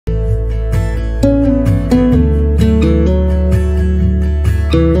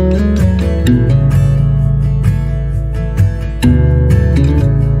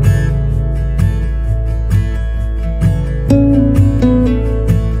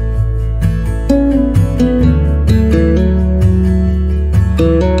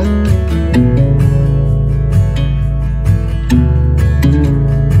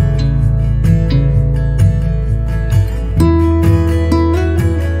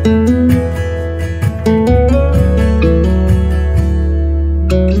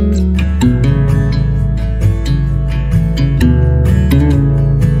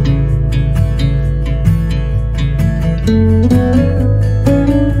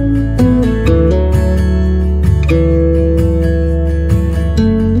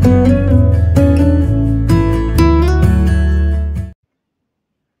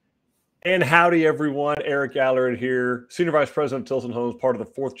Howdy, everyone. Eric Allard here, Senior Vice President of Tilson Homes, part of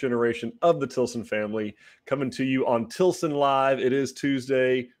the fourth generation of the Tilson family, coming to you on Tilson Live. It is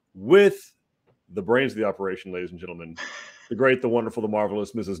Tuesday with the brains of the operation, ladies and gentlemen, the great, the wonderful, the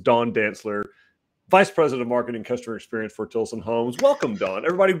marvelous Mrs. Dawn Dantzler, Vice President of Marketing and Customer Experience for Tilson Homes. Welcome, Dawn.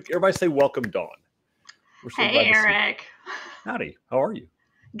 Everybody say welcome, Dawn. We're so glad to Eric. Howdy. How are you?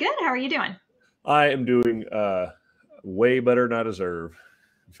 Good. How are you doing? I am doing way better than I deserve.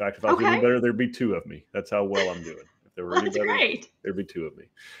 In fact, if I was doing better, there'd be two of me. That's how well I'm doing. If there were any better, great. There'd be two of me.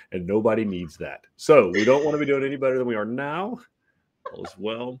 And nobody needs that. So we don't want to be doing any better than we are now. All is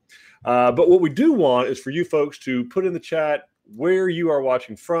well. But what we do want is for you folks to put in the chat where you are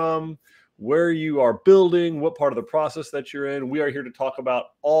watching from, where you are building, what part of the process that you're in. We are here to talk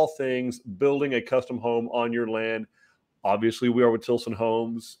about all things building a custom home on your land. Obviously, we are with Tilson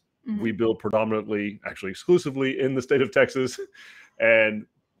Homes. Mm-hmm. We build predominantly, actually exclusively in the state of Texas.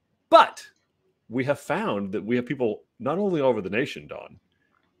 But we have found that we have people not only all over the nation, Dawn,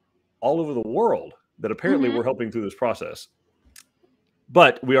 all over the world that apparently we're helping through this process.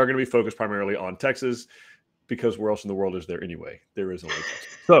 But we are going to be focused primarily on Texas because where else in the world is there anyway? There is only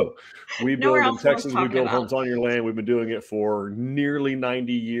Texas. So we build in Texas. We build homes on your land. We've been doing it for nearly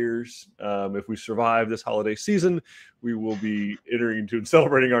 90 years. If we survive this holiday season, we will be entering into and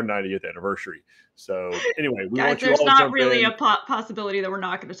celebrating our 90th anniversary. So anyway, we want you all to jump in. There's not really a possibility that we're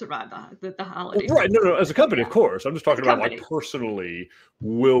not going to survive the holidays. Well, right. No. As a company, of course. I'm just talking about like personally,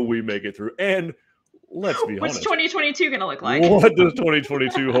 will we make it through? And let's be honest. What's 2022 going to look like? What does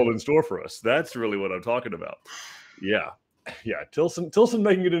 2022 hold in store for us? That's really what I'm talking about. Yeah. Tilson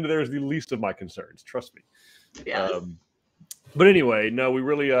making it into there is the least of my concerns. Trust me. Yes. But anyway, no, we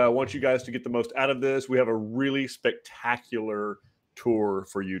really want you guys to get the most out of this. We have a really spectacular tour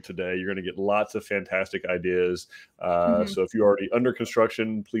for you today. You're going to get lots of fantastic ideas. So if you're already under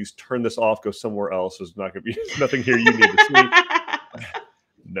construction, please turn this off. Go somewhere else. There's not going to be nothing here you need to see.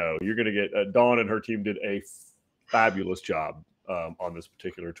 No, you're going to get Dawn and her team did a fabulous job on this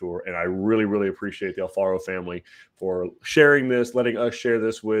particular tour. And I really, really appreciate the Alfaro family for sharing this, letting us share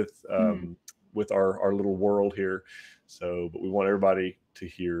this with our little world here. So, but we want everybody to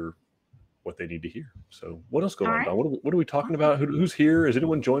hear what they need to hear. So what else going on, Dawn? What are we talking about? Who's here? Has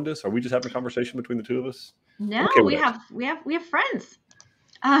anyone joined us? Are we just having a conversation between the two of us? No, we have friends.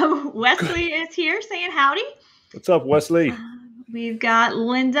 Wesley is here saying howdy. What's up, Wesley? We've got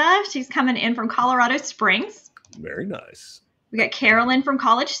Linda. She's coming in from Colorado Springs. Very nice. We got Carolyn from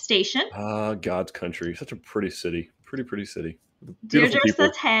College Station. God's country. Such a pretty city. Pretty city. Deirdre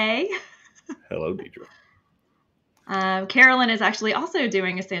says hey. Hello, Deirdre. Carolyn is actually also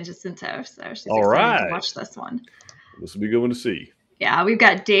doing a San Jacinto, so she's excited to watch this one. This will be a good one to see. Yeah, we've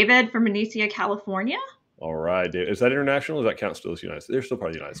got David from Benicia, California. All right, David. Is that international? Or does that count still as United States? They're still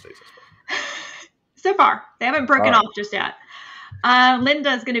part of the United States, I suppose. So far. They haven't broken off just yet.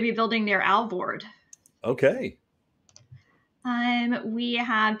 Linda's going to be building near Alvord. Okay. We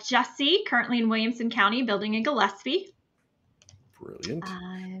have Jesse, currently in Williamson County, building in Gillespie. Brilliant.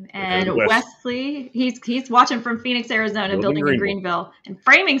 And Wesley, he's watching from Phoenix, Arizona, building in Greenville. And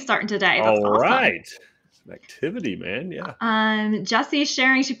framing's starting today. That's all awesome. Right. Some activity, man. Yeah. Jesse's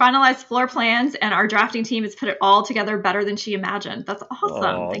sharing she finalized floor plans, and our drafting team has put it all together better than she imagined. That's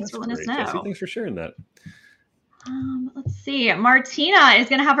awesome. Thanks for letting us know. Jesse, thanks for sharing that. Let's see. Martina is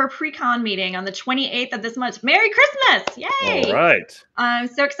going to have her pre-con meeting on the 28th of this month. Merry Christmas. Yay. All right. I'm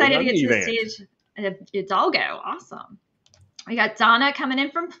so excited to get to the stage. It's all go. Awesome. We got Donna coming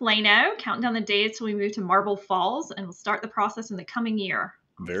in from Plano, counting down the days till we move to Marble Falls, and we'll start the process in the coming year.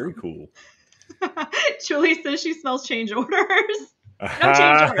 Very cool. Julie says she smells change orders. No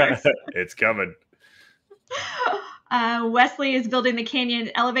change orders. It's coming. Wesley is building the Canyon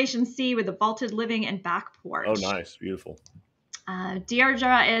Elevation C with a vaulted living and back porch. Oh, nice. Beautiful.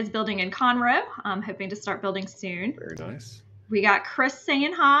 Deirdre is building in Conroe. I'm hoping to start building soon. Very nice. We got Chris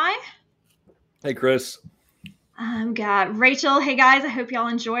saying hi. Hey, Chris. Got Rachel. Hey, guys. I hope y'all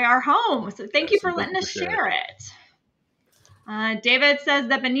enjoy our home. So thank you for letting us share it. David says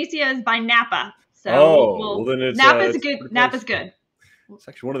that Benicia is by Napa. So well then it's Napa's good. Napa's good. It's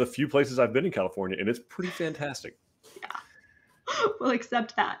actually one of the few places I've been in California, and it's pretty fantastic. Yeah, we'll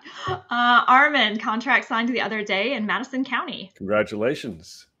accept that. Armin, contract signed the other day in Madison County.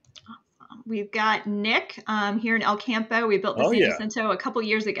 Congratulations. Awesome. We've got Nick here in El Campo. We built the San Jacinto a couple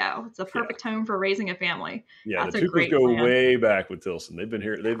years ago. It's a perfect home for raising a family. Yeah, the Tucos go way back with Tilson. They've been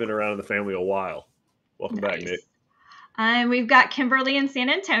here. They've been around in the family a while. Welcome back, Nick. We've got Kimberly in San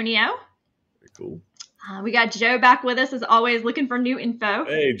Antonio. Very cool. We got Joe back with us as always, looking for new info.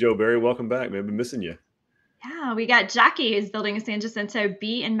 Hey, Joe Barry, welcome back, man. Been missing you. Yeah, we got Jackie is building a San Jacinto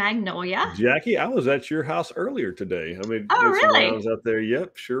B in Magnolia. Jackie, I was at your house earlier today. I made Oh, some really? rounds out there.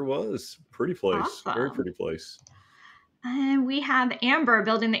 Yep, sure was. Pretty place. Awesome. Very pretty place. And we have Amber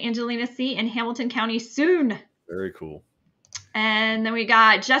building the Angelina C in Hamilton County soon. Very cool. And then we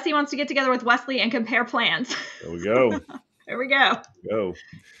got Jesse wants to get together with Wesley and compare plans. There we go. There we go. Go.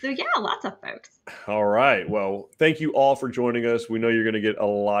 So yeah, lots of folks. All right. Well, thank you all for joining us. We know you're going to get a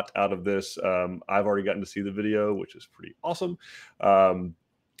lot out of this. I've already gotten to see the video, which is pretty awesome.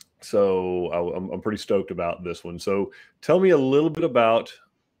 So I'm pretty stoked about this one. So tell me a little bit about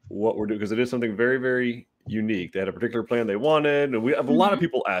what we're doing, because it is something very, very unique. They had a particular plan they wanted, and we have a lot of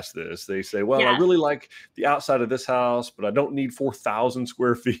people ask this. They say, well, I really like the outside of this house, but I don't need 4,000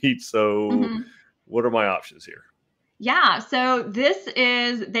 square feet. So what are my options here? Yeah, so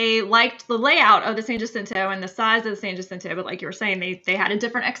they liked the layout of the San Jacinto and the size of the San Jacinto, but like you were saying, they had a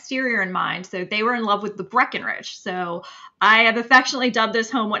different exterior in mind. So they were in love with the Breckenridge. So I have affectionately dubbed this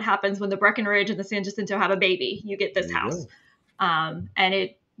home what happens when the Breckenridge and the San Jacinto have a baby. You get this house. And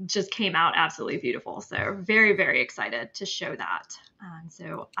it just came out absolutely beautiful. So very, very excited to show that.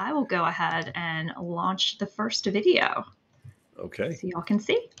 So I will go ahead and launch the first video. Okay. So y'all can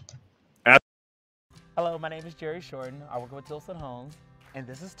see. Hello, my name is Jerry Shorten. I work with Tilson Homes, and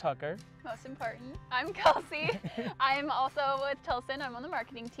this is Tucker. Most important, I'm Kelsey. I'm also with Tilson. I'm on the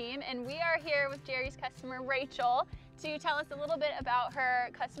marketing team, and we are here with Jerry's customer, Rachel, to tell us a little bit about her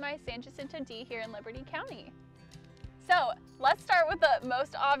customized San Jacinto D here in Liberty County. So let's start with the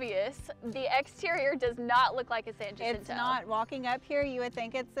most obvious. The exterior does not look like a San Jacinto. It's not. Walking up here, you would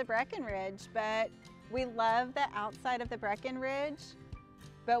think it's the Breckenridge, but we love the outside of the Breckenridge.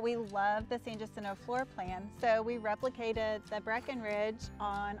 But we love the San Jacinto floor plan, so we replicated the Breckenridge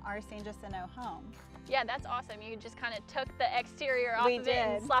on our San Jacinto home. Yeah, that's awesome. You just kind of took the exterior off of it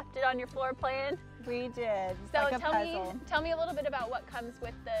and slapped it on your floor plan. We did. It's so like a puzzle. Tell me a little bit about what comes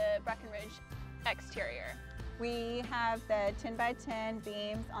with the Breckenridge exterior. We have the 10 by 10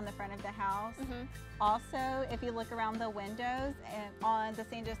 beams on the front of the house. Also, if you look around the windows, and on the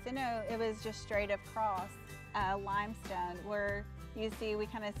San Jacinto, it was just straight across limestone, where you see we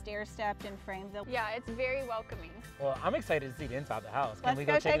kind of stair-stepped and framed the... Yeah, it's very welcoming. Well, I'm excited to see the inside of the house. Can we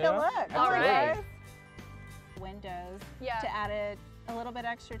go take a look? All right. Windows to add a little bit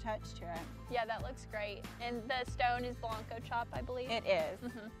extra touch to it. Yeah, that looks great. And the stone is Blanco chop, I believe. It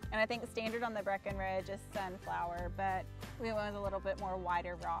is. And I think standard on the Breckenridge is sunflower, but we went with a little bit more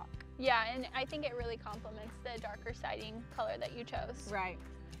wider rock. Yeah, and I think it really complements the darker siding color that you chose. Right.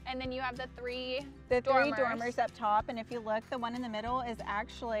 And then you have the three dormers up top, and if you look, the one in the middle is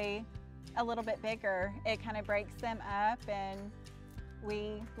actually a little bit bigger. It kind of breaks them up, and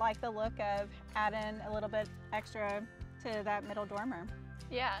we like the look of adding a little bit extra to that middle dormer.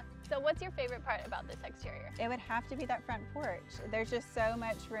 Yeah. So what's your favorite part about this exterior? It would have to be that front porch. There's just so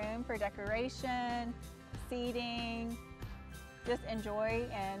much room for decoration, seating, just enjoy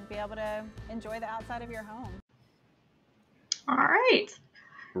and be able to enjoy the outside of your home. All right.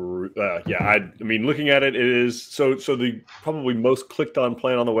 Yeah, I mean, looking at it, it is so the probably most clicked on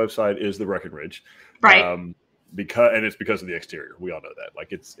plan on the website is the Breckenridge, right? It's because of the exterior. We all know that.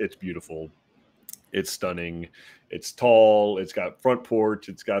 Like it's beautiful, it's stunning, it's tall, it's got front porch,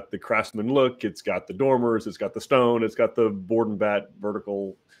 it's got the craftsman look, it's got the dormers, it's got the stone, it's got the board and bat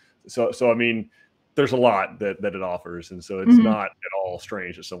vertical. So I mean, there's a lot that it offers, and so it's not at all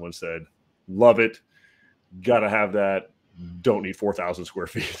strange that someone said, "Love it, gotta have that." Don't need 4,000 square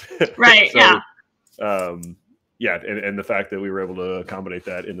feet. Right. So, yeah. And the fact that we were able to accommodate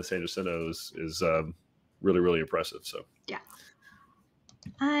that in the San Jacinto is really, really impressive. So, yeah.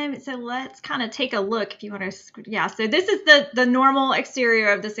 So let's kind of take a look if you want to. Yeah. So this is the normal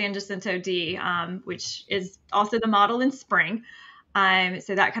exterior of the San Jacinto D, which is also the model in spring.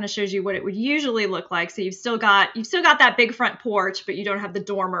 So that kind of shows you what it would usually look like. So you've still got that big front porch, but you don't have the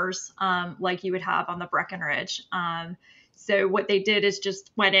dormers like you would have on the Breckenridge. So what they did is just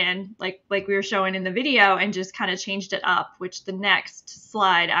went in like we were showing in the video and just kind of changed it up, which the next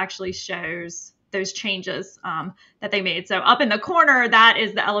slide actually shows those changes that they made. So up in the corner, that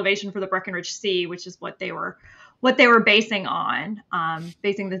is the elevation for the Breckenridge C, which is what they were basing on,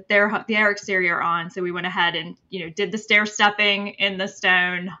 basing their exterior on. So we went ahead and, did the stair stepping in the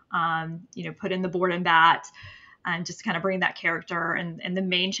stone, put in the board and bat, and just kind of bring that character. And the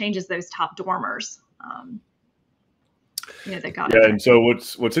main change is those top dormers. They got it. And so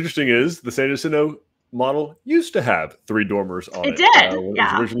what's interesting is the San Jacinto model used to have 3 dormers on it. It did. When it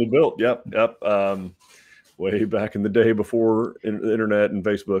was originally built. Yep. way back in the day before the internet and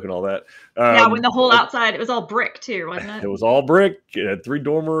Facebook and all that. Yeah, when the whole outside, it was all brick too, wasn't it? It was all brick. It had 3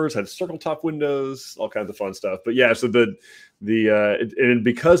 dormers, had circle top windows, all kinds of fun stuff. But yeah, so and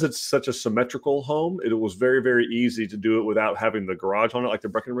because it's such a symmetrical home, it was very, very easy to do it without having the garage on it like the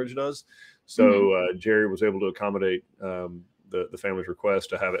Breckenridge does. So Jerry was able to accommodate the family's request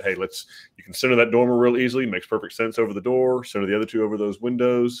to have it. Hey, you can center that dormer real easily. Makes perfect sense over the door. Center the other 2 over those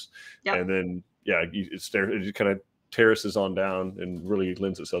windows, and then it kind of terraces on down and really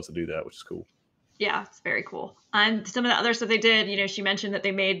lends itself to do that, which is cool. Yeah, it's very cool. And some of the other stuff they did, she mentioned that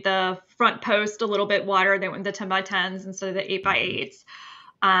they made the front post a little bit wider. They went with the 10x10s instead of the 8x8s.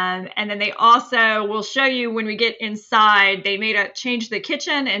 And then they also will show you when we get inside, they change the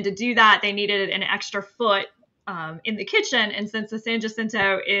kitchen. And to do that, they needed an extra foot in the kitchen. And since the San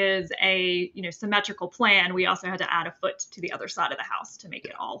Jacinto is a symmetrical plan, we also had to add a foot to the other side of the house to make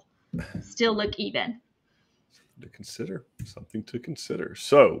it all still look even. Something to consider.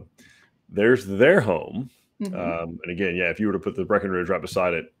 So there's their home. And again, if you were to put the Breckenridge right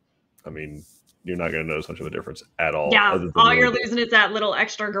beside it, I mean, you're not going to notice much of a difference at all. Yeah, all you're losing is that little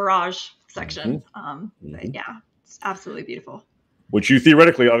extra garage section. But yeah, it's absolutely beautiful. Which you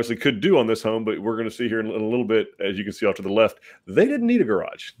theoretically obviously could do on this home, but we're going to see here in a little bit, as you can see off to the left, they didn't need a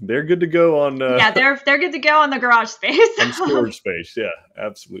garage. They're good to go on. They're good to go on the garage space. On storage space, yeah,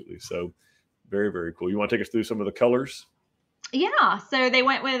 absolutely. So very, very cool. You want to take us through some of the colors? Yeah, so they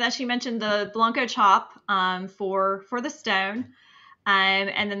went with, as she mentioned, the Blanco chop for the stone.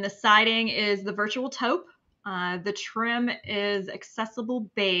 And then the siding is the virtual taupe. The trim is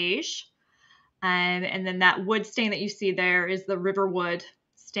accessible beige. And then that wood stain that you see there is the riverwood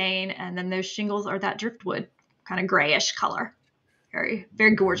stain. And then those shingles are that driftwood kind of grayish color. Very,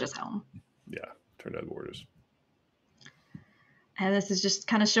 very gorgeous home. Yeah, turned out gorgeous. And this is just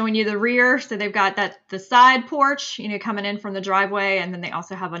kind of showing you the rear. So they've got the side porch, coming in from the driveway. And then they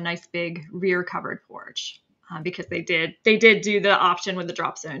also have a nice big rear covered porch because they did do the option with the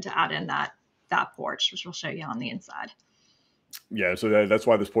drop zone to add in that porch, which we'll show you on the inside. Yeah, so that's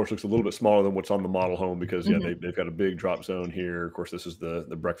why this porch looks a little bit smaller than what's on the model home because, they've got a big drop zone here. Of course, this is the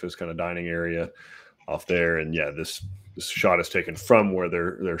breakfast kind of dining area off there. And, this shot is taken from where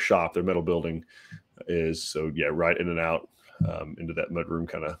their shop, their metal building is. So, right in and out into that mudroom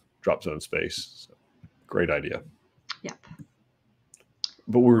kind of drop zone space. So, great idea. Yep.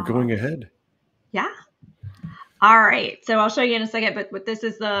 But we're going ahead. Yeah. All right. So I'll show you in a second, but what this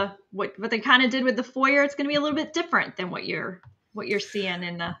is what they kind of did with the foyer, it's going to be a little bit different than what you're seeing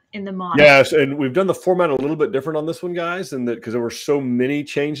in the model. Yes, and we've done the format a little bit different on this one, guys, and that because there were so many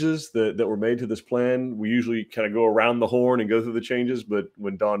changes that were made to this plan, we usually kind of go around the horn and go through the changes. But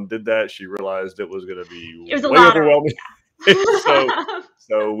when Dawn did that, she realized it was going to be way overwhelming.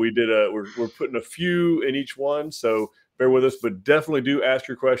 So we did we're putting a few in each one. So bear with us, but definitely do ask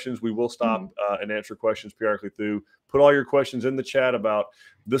your questions. We will stop and answer questions periodically through. Put all your questions in the chat about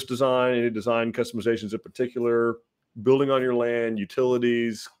this design, any design customizations in particular, building on your land,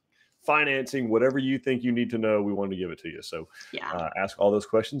 utilities, financing, whatever you think you need to know, we want to give it to you. So ask all those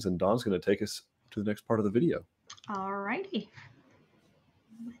questions, and Dawn's going to take us to the next part of the video. All righty.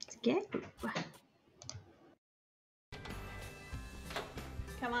 Let's go.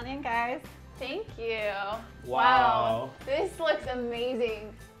 Come on in, guys. Thank you. Wow. This looks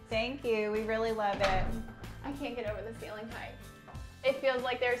amazing. Thank you. We really love it. I can't get over the ceiling height. It feels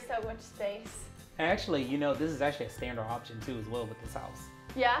like there's so much space. Actually, this is actually a standard option too as well with this house.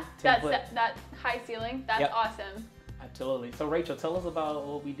 Yeah, that high ceiling, that's awesome. Absolutely. So Rachel, tell us about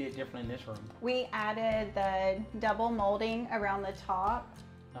what we did different in this room. We added the double molding around the top.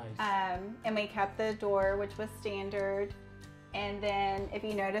 Nice. And we kept the door, which was standard. And then if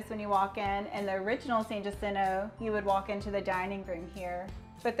you notice when you walk in the original San Jacinto, you would walk into the dining room here.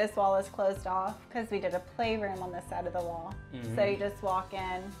 But this wall is closed off because we did a playroom on this side of the wall. So you just walk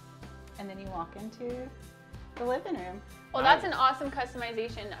in and then you walk into the living room. Well, that's an awesome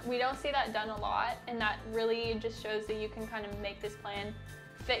customization. We don't see that done a lot, and that really just shows that you can kind of make this plan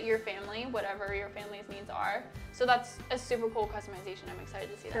fit your family, whatever your family's needs are. So that's a super cool customization. I'm excited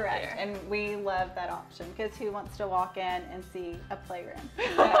to see that. Correct, and we love that option because who wants to walk in and see a playroom?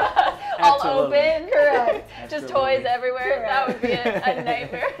 All open, correct. Just toys everywhere. Correct. That would be a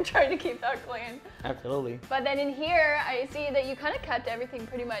nightmare trying to keep that clean. Absolutely. But then in here, I see that you kind of kept everything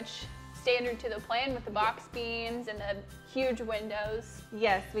pretty much standard to the plan with the box beams and the huge windows.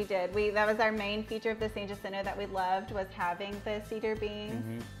 Yes, we did. That was our main feature of the San Jacinto that we loved, was having the cedar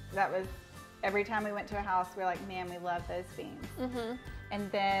beams. That was, every time we went to a house, we're like, man, we love those beams.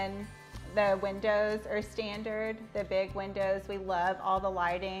 And then the windows are standard, the big windows. We love all the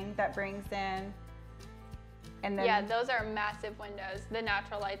lighting that brings in And then, yeah, those are massive windows. The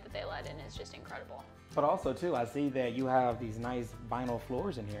natural light that they let in is just incredible. But also too, I see that you have these nice vinyl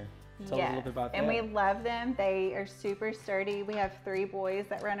floors in here. Tell us a little bit about that. And we love them. They are super sturdy. We have 3 boys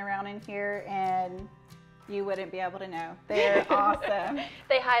that run around in here, and you wouldn't be able to know. They're awesome.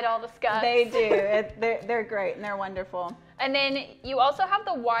 They hide all the scuffs. They do. They're great and they're wonderful. And then you also have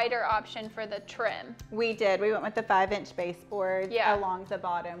the wider option for the trim. We did. We went with the 5-inch baseboard Yeah. along the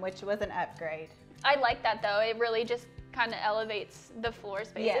bottom, which was an upgrade. I like that though. It really just kind of elevates the floor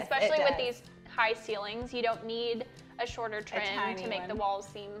space, Yes, especially it with does. these high ceilings. You don't need a shorter trim tiny to make the one. walls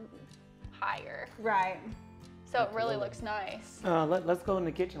seem higher. Right. So it really looks nice. Let's go in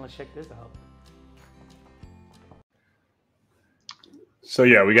the kitchen. Let's check this out. So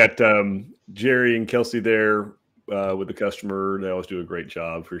yeah, we got Jerry and Kelsey there with the customer. They always do a great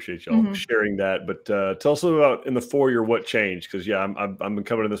job. Appreciate y'all sharing that. But tell us about in the foyer what changed, because yeah, I've been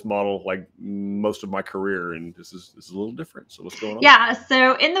coming to this model like most of my career, and this is a little different. So what's going on? Yeah,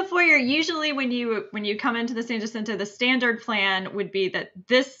 so in the foyer, usually when you come into the San Jacinto, the standard plan would be that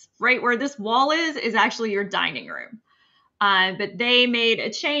this right where this wall is actually your dining room. But they made a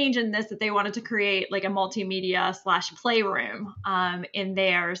change in this, that they wanted to create like a multimedia / playroom in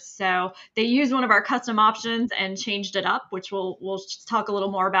there. So they used one of our custom options and changed it up, which we'll talk a little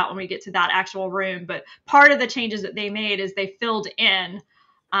more about when we get to that actual room. But part of the changes that they made is they filled in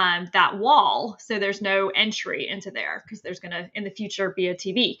that wall, so there's no entry into there, because there's going to in the future be a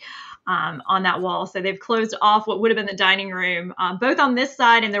TV on that wall. So they've closed off what would have been the dining room, both on this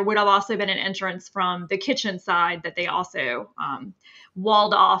side, and there would have also been an entrance from the kitchen side that they also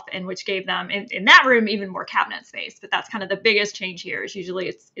walled off, and which gave them in that room even more cabinet space. But that's kind of the biggest change here. Is usually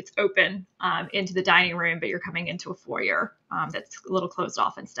it's open into the dining room, but you're coming into a foyer that's a little closed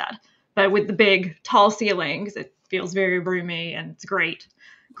off instead. But with the big tall ceilings, it feels very roomy, and it's great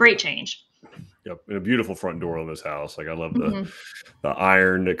change. Yep, and a beautiful front door on this house. Like I love the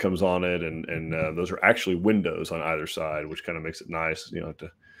iron that comes on it, and those are actually windows on either side, which kind of makes it nice. You don't have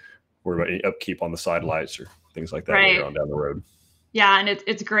to worry about any upkeep on the side lights or things like that later on down the road. Yeah, and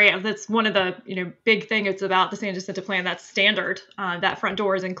it's great. That's one of the big thing. It's about the San Jacinto plan. That's standard. That front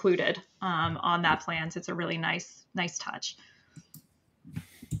door is included on that plan, so it's a really nice touch.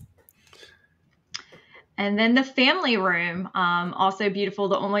 And then the family room, also beautiful.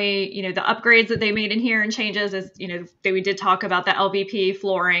 The only, the upgrades that they made in here and changes is, we did talk about the LVP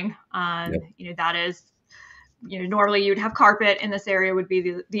flooring. That is, normally you would have carpet in this area would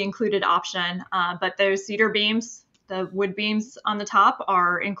be the included option. But those cedar beams, the wood beams on the top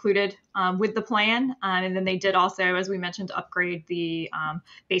are included with the plan. And then they did also, as we mentioned, upgrade the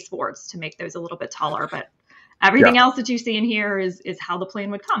baseboards to make those a little bit taller. But everything else that you see in here is how the plan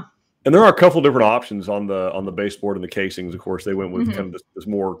would come. And there are a couple different options on the baseboard and the casings. Of course, they went with kind of this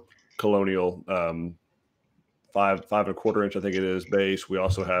more colonial 5 1/4 inch, I think it is, base. We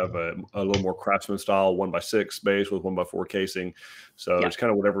also have a little more craftsman style 1x6 base with 1x4 casing. So it's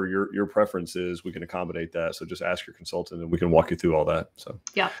kind of whatever your preference is, we can accommodate that. So just ask your consultant and we can walk you through all that. So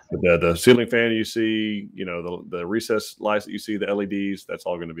the ceiling fan you see, the recess lights that you see, the LEDs, that's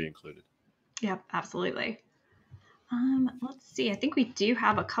all going to be included. Yep, absolutely. Let's see. I think we do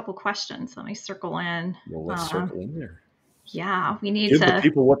have a couple questions. Let me circle in. Well, let's circle in there. Yeah, we need Give to the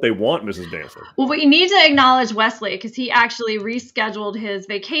people what they want, Mrs. Dancer. Well, we need to acknowledge Wesley, because he actually rescheduled his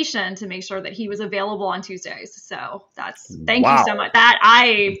vacation to make sure that he was available on Tuesdays. So thank you so much.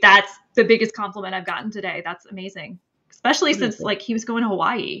 That's the biggest compliment I've gotten today. That's amazing. Especially since he was going to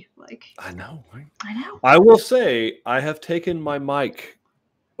Hawaii. I know, right? I know. I will say I have taken my mic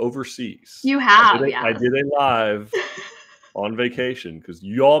overseas. You have, I did a live on vacation because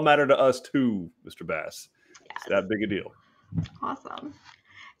you all matter to us too, Mr. Bass. Yes. It's that big a deal. Awesome.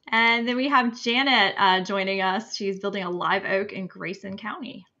 And then we have Janet joining us. She's building a live oak in Grayson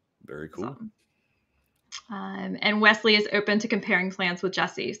County. Very cool. And Wesley is open to comparing plans with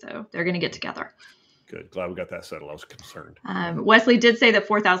Jesse, so they're going to get together. Good. Glad we got that settled. I was concerned. Wesley did say that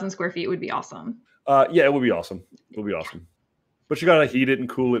 4,000 square feet would be awesome. Yeah, it would be awesome. It would be awesome. But you got to heat it and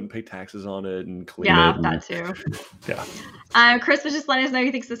cool it and pay taxes on it and clean it. Yeah, that too. Yeah. Chris was just letting us know he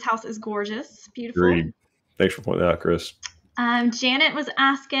thinks this house is gorgeous. Beautiful. Agreed. Thanks for pointing that out, Chris. Janet was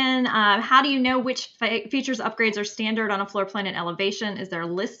asking, how do you know which features upgrades are standard on a floor plan and elevation? Is there a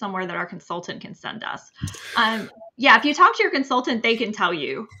list somewhere that our consultant can send us? Yeah, if you talk to your consultant, they can tell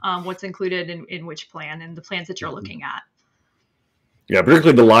you what's included in which plan and the plans that you're looking at. Yeah,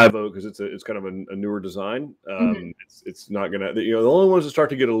 particularly the live oak, because it's kind of a newer design. It's not gonna, the only ones that start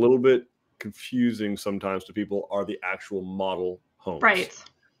to get a little bit confusing sometimes to people are the actual model homes, right?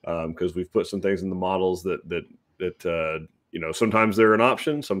 Because we've put some things in the models that sometimes they're an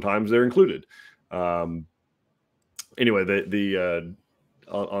option, sometimes they're included. anyway,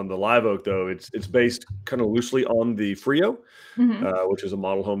 on the live oak though, it's based kind of loosely on the Frio, which is a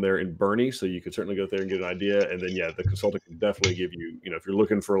model home there in Bernie. So you could certainly go there and get an idea. And then the consultant can definitely give you, if you're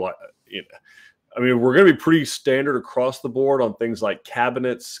looking for I mean, we're going to be pretty standard across the board on things like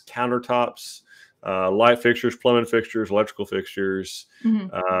cabinets, countertops, light fixtures, plumbing fixtures, electrical fixtures,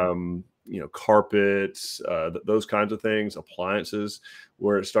 carpets, those kinds of things, appliances.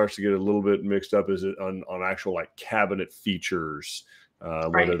 Where it starts to get a little bit mixed up is on actual like cabinet features,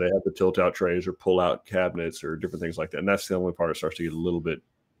 whether they have the tilt out trays or pull out cabinets or different things like that. And that's the only part that starts to get a little bit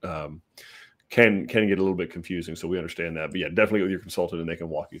can get a little bit confusing. So we understand that, but yeah, definitely with your consultant and they can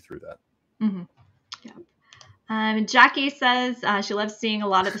walk you through that. Yeah. Jackie says she loves seeing a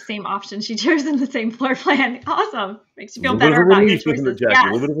lot of the same options she chose in the same floor plan. Awesome. Makes you feel better about your choices.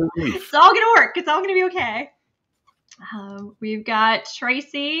 It's all going to work. It's all going to be okay. We've got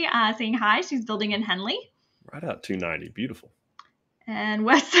Tracy saying hi. She's building in Henley. Right out 290. Beautiful. And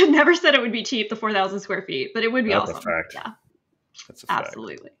Wes never said it would be cheap, the 4,000 square feet, but it would be awesome. That's a fact. Yeah. That's a fact.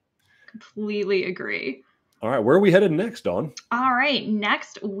 Absolutely. Completely agree. All right, where are we headed next, Dawn? All right,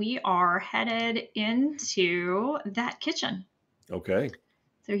 next we are headed into that kitchen. Okay.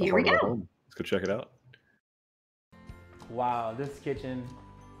 So here we go. Let's go check it out. Wow, this kitchen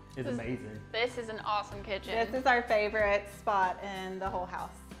is amazing. This is an awesome kitchen. This is our favorite spot in the whole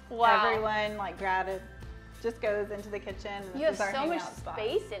house. Wow. Everyone just goes into the kitchen. And you have so much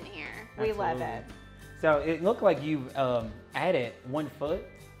space in here. We love it. So it looked like you've added 1 foot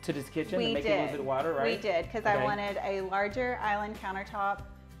to this kitchen to make it a little bit wider, right? We did, because I wanted a larger island countertop.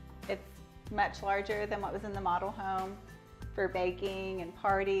 It's much larger than what was in the model home for baking and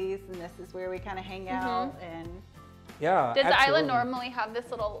parties, and this is where we kind of hang out. And yeah, does the island normally have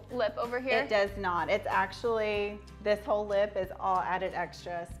this little lip over here? It does not. It's actually, this whole lip is all added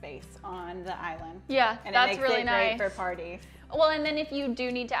extra space on the island. Yeah, and that's it makes really it nice great for parties. Well, and then if you do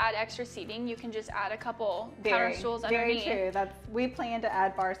need to add extra seating, you can just add a couple counter stools underneath. Very true. We plan to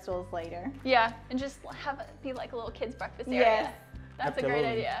add bar stools later. Yeah, and just have it be like a little kids' breakfast area. Yes. That's a great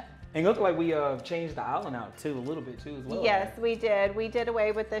idea. And it looked like we changed the island out too, a little bit too as well. Yes, we did. We did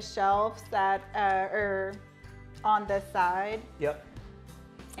away with the shelves that are on this side. Yep.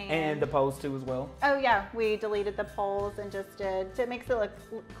 And the poles too as well. Oh yeah, we deleted the poles and just did, so it makes it look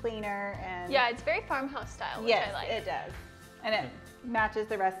cleaner. And yeah, it's very farmhouse style, which I like. Yes, it does. And it matches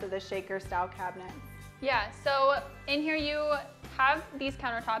the rest of the shaker style cabinets. Yeah, so in here you have these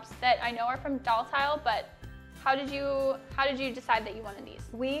countertops that I know are from Doll Tile, but how did you decide that you wanted these?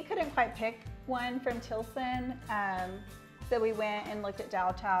 We couldn't quite pick one from Tilson, so we went and looked at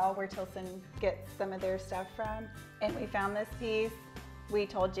Doll Tile, where Tilson gets some of their stuff from, and we found this piece. We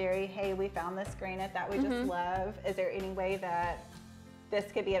told Jerry, hey, we found this granite that we just love. Is there any way that this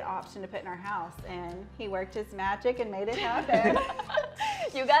could be an option to put in our house? And he worked his magic and made it happen.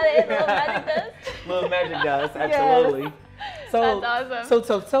 You got it, little magic dust? Little magic dust, absolutely. Yes. That's awesome.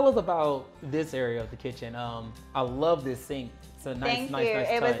 So tell us about this area of the kitchen. I love this sink. It's a nice, Thank nice you. touch.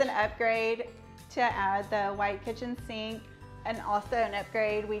 It was an upgrade to add the white kitchen sink, and also an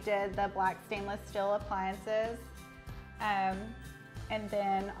upgrade, we did the black stainless steel appliances. And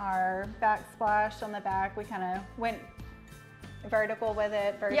then our backsplash on the back, we kind of went vertical with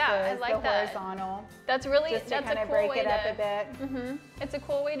it versus the horizontal. That's really, just to that's kind a of cool break way it up to, a bit. It's a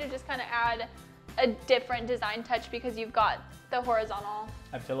cool way to just kind of add a different design touch, because you've got the horizontal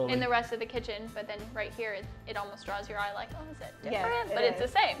in the rest of the kitchen, but then right here it almost draws your eye like, oh, is it different? Yes, but it's the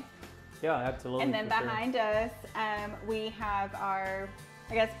same. Yeah, absolutely. And then behind us, we have our,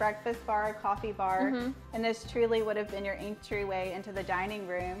 I guess, breakfast bar, coffee bar, and this truly would have been your entryway into the dining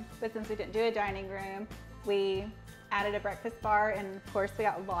room. But since we didn't do a dining room, we added a breakfast bar, and of course we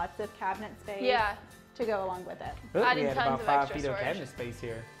got lots of cabinet space to go along with it. Good. Adding we had tons about of 5 extra feet of storage. cabinet space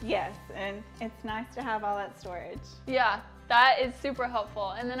here. Yes, and it's nice to have all that storage. Yeah, that is super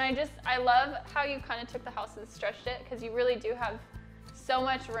helpful. And then I love how you kind of took the house and stretched it, because you really do have so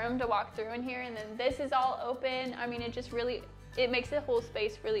much room to walk through in here. And then this is all open. I mean, it makes the whole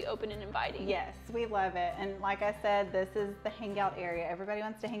space really open and inviting. Yes, we love it. And like I said, this is the hangout area. Everybody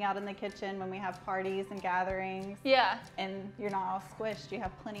wants to hang out in the kitchen when we have parties and gatherings. Yeah. And you're not all squished. You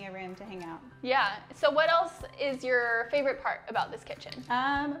have plenty of room to hang out. Yeah. So what else is your favorite part about this kitchen?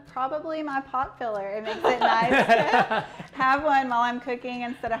 Probably my pot filler. It makes it nice to have one while I'm cooking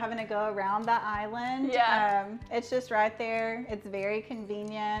instead of having to go around the island. Yeah. It's just right there. It's very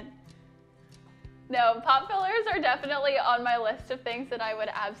convenient. No, pot fillers are definitely on my list of things that I would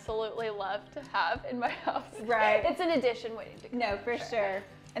absolutely love to have in my house. Right. It's an addition waiting to come. No, for sure.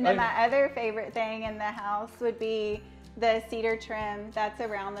 And then my other favorite thing in the house would be the cedar trim that's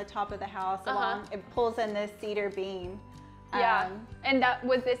around the top of the house. Along, it pulls in this cedar beam. Yeah, and that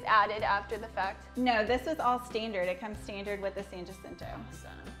was this added after the fact? No, this was all standard. It comes standard with the San Jacinto.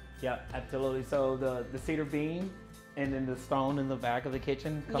 Awesome. Yeah, absolutely. So the cedar beam and then the stone in the back of the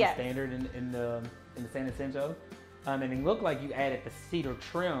kitchen comes standard in the San Jacinto. And it looked like you added the cedar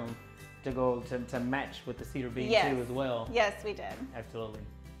trim to go to match with the cedar beam too as well. Yes, we did. Absolutely.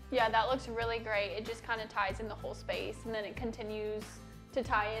 Yeah, that looks really great. It just kind of ties in the whole space, and then it continues to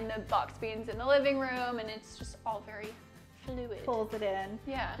tie in the box beams in the living room, and it's just all very fluid. Pulls it in.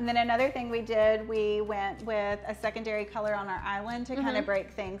 Yeah. And then another thing we did, we went with a secondary color on our island to kind of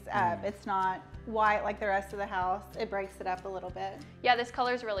break things up. It's not white like the rest of the house. It breaks it up a little bit. Yeah, this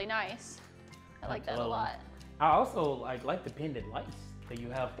color is really nice. I like that a lot. I also like the pendant lights that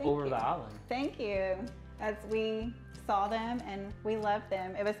you have over the island. Thank you. As we saw them and we loved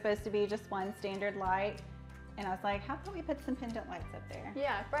them. It was supposed to be just one standard light. And I was like, how about we put some pendant lights up there?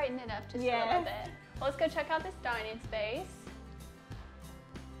 Yeah, brighten it up just a little bit. Well, let's go check out this dining space.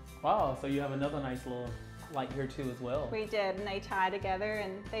 Wow, so you have another nice little light here too as well. We did, and they tie together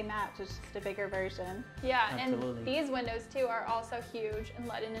and they match. It's just a bigger version. Yeah, and these windows too are also huge and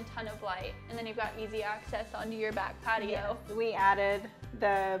let in a ton of light. And then you've got easy access onto your back patio. Yes, we added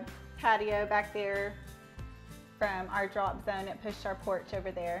the patio back there from our drop zone. It pushed our porch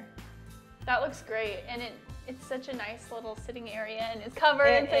over there. That looks great, and it's such a nice little sitting area, and it's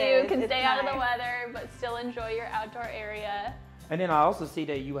covered so you can stay out of the weather but still enjoy your outdoor area. And then I also see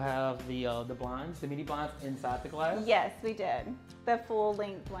that you have the blinds, the mini blinds inside the glass. Yes, we did. The full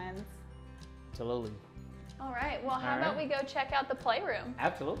length ones. Absolutely. All right, well, how about we go check out the playroom?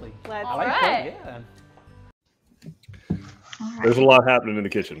 Absolutely. Let's All right. There's a lot happening in the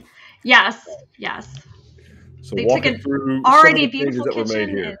kitchen. Yes. So they walk took an through already some of the beautiful things that were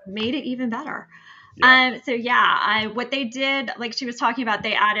kitchen made here. and made it even better. Yeah. What they did, like she was talking about,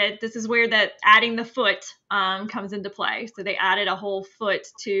 they added, this is where adding the foot comes into play. So they added a whole foot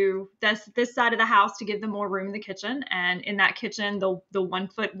to this side of the house to give them more room in the kitchen. And in that kitchen, the 1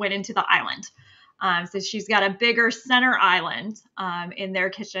 foot went into the island. So she's got a bigger center island in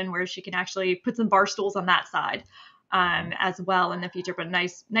their kitchen where she can actually put some bar stools on that side as well in the future. But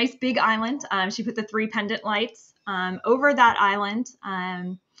nice big island. She put the 3 pendant lights over that island.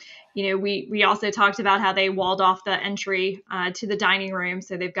 We also talked about how they walled off the entry to the dining room.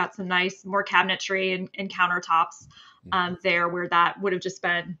 So they've got some more cabinetry and countertops there where that would have just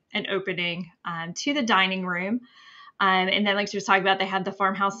been an opening to the dining room. And then like she was talking about, they had the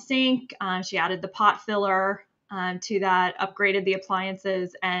farmhouse sink. She added the pot filler to that, upgraded the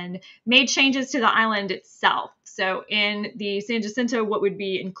appliances, and made changes to the island itself. So in the San Jacinto, what would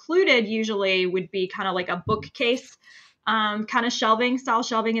be included usually would be kind of like a bookcase kind of style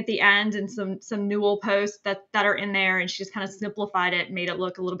shelving at the end, and some newel posts that are in there. And she just kind of simplified it, made it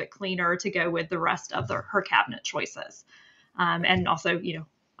look a little bit cleaner to go with the rest of her cabinet choices. And also,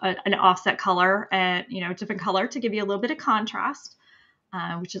 an offset color and, different color to give you a little bit of contrast,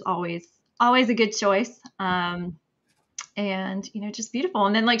 which is always a good choice. And, just beautiful.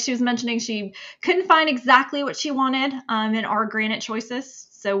 And then like she was mentioning, she couldn't find exactly what she wanted in our granite choices.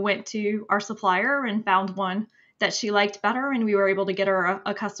 So went to our supplier and found one that she liked better, and we were able to get her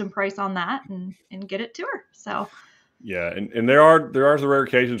a custom price on that and get it to her. So yeah, and there are the rare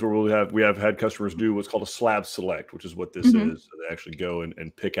occasions where we have had customers do what's called a slab select, which is what this is. So they actually go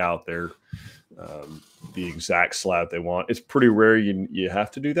and pick out their the exact slab they want. It's pretty rare you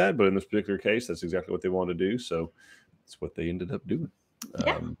have to do that, but in this particular case, that's exactly what they want to do. So that's what they ended up doing.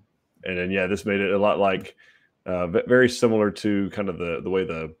 And then this made it a lot like very similar to kind of the way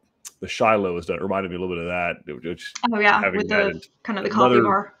the Shiloh is done. It reminded me a little bit of that. Which, with the kind of the coffee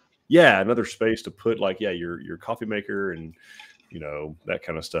bar. Yeah, another space to put your coffee maker and that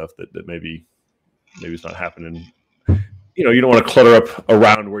kind of stuff that maybe it's not happening. You don't want to clutter up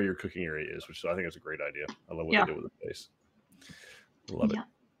around where your cooking area is, which I think is a great idea. I love what they did with the space. Love it. Yeah,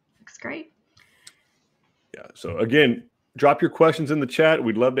 looks great. Yeah. So again, drop your questions in the chat.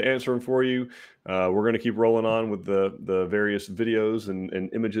 We'd love to answer them for you. We're going to keep rolling on with the various videos and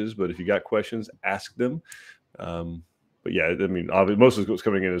images, but if you got questions, ask them. But yeah, I mean, obviously, most of what's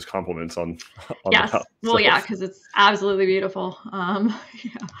coming in is compliments on yes. the house. Well, yeah, because it's absolutely beautiful. Awesome.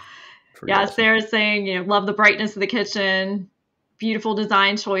 Sarah's saying, love the brightness of the kitchen, beautiful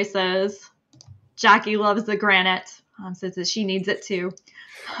design choices. Jackie loves the granite, says that she needs it too.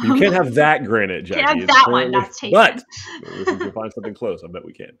 You can't have that granite, Jackie. Can't have that one. That's taken. But if we can find something close, I bet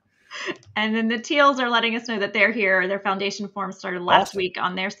we can. And then the Teals are letting us know that they're here. Their foundation form started last week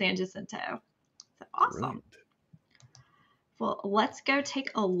on their San Jacinto. So awesome. Brilliant. Well, let's go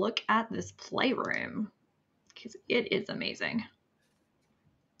take a look at this playroom. because it is amazing.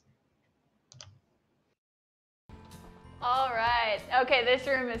 All right. Okay, this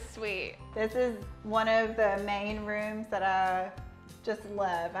room is sweet. This is one of the main rooms that I just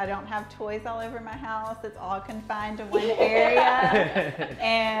love. I don't have toys all over my house. It's all confined to one area.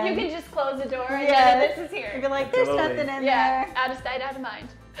 And you can just close the door and this is here. You'd be like, there's nothing in there. Out of sight, out of mind.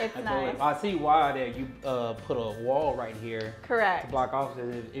 It's nice. I see why that you put a wall right here. Correct. To block off,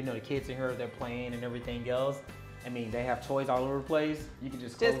 you know, the kids in here, they're playing and everything else. I mean, they have toys all over the place. You can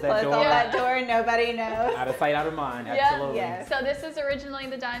just close that door. All that door, nobody knows. Out of sight, out of mind. Absolutely. Yes. So this is originally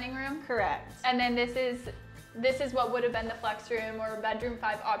the dining room. Correct. And then this is what would have been the flex room or bedroom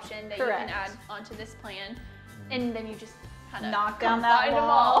 5 option that you can add onto this plan. And then you just kind of knock down that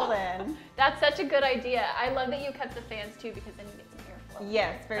wall. And that's such a good idea. I love that you kept the fans too, because then you get some airflow.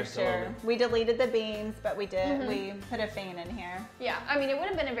 Yes, for sure. We deleted the beams, but we did. We put a fan in here. Yeah, I mean, it would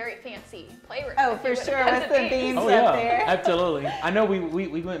have been a very fancy playroom. Oh, for sure, with the beams up there. Absolutely. I know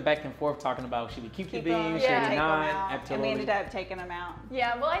we went back and forth talking about should we keep the beams, should we not? Absolutely. And we ended up taking them out.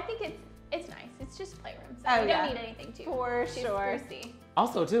 Yeah, well, I think it's nice. It's just playrooms. Oh, you don't need anything too. For sure. Thirsty.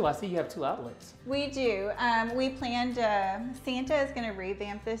 Also, too, I see you have 2 outlets. We do. We planned, Santa is going to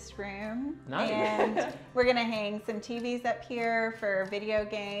revamp this room. Nice. And we're going to hang some TVs up here for video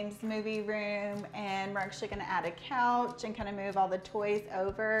games, movie room, and we're actually going to add a couch and kind of move all the toys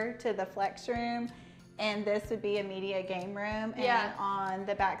over to the flex room. And this would be a media game room. And on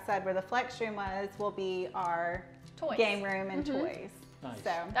the back side where the flex room was will be our game room and toys. Nice.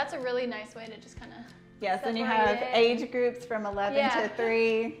 So that's a really nice way to just kind of yes, and you have age groups from 11 to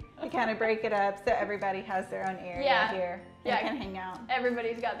 3. You kind of break it up so everybody has their own area here and can hang out.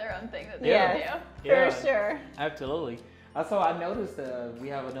 Everybody's got their own thing that they can do. For sure. Absolutely. So I noticed we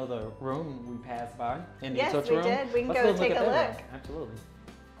have another room we passed by in the yes, touch we room. did. We can go take a look. Absolutely.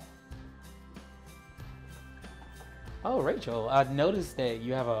 Oh, Rachel, I noticed that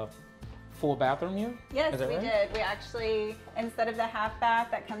you have a full bathroom here? Yes, we did. We actually, instead of the half bath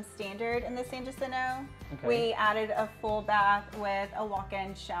that comes standard in the San Jacinto, we added a full bath with a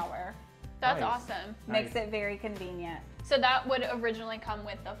walk-in shower. That's awesome. Makes it very convenient. So that would originally come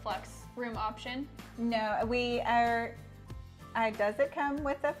with the flex room option? No, does it come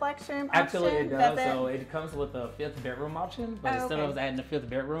with the flex room option? Actually, it does. So it comes with a 5th bedroom option, but instead of us adding the 5th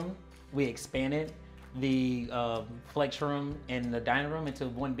bedroom, we expanded the flex room and the dining room into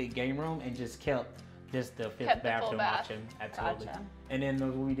one big game room and just kept just the 5th bathroom option. Absolutely. Gotcha. And then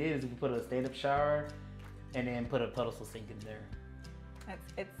what we did is we put a stand-up shower and then put a pedestal sink in there.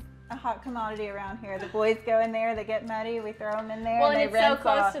 It's a hot commodity around here. The boys go in there, they get muddy, we throw them in there. Well, and it's so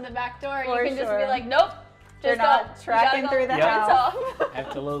close to the back door, you can just be like, nope, they're not tracking through the house.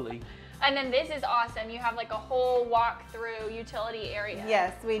 Absolutely. And then this is awesome. You have like a whole walk-through utility area.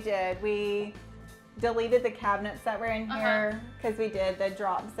 Yes, we did. We deleted the cabinets that were in here because we did the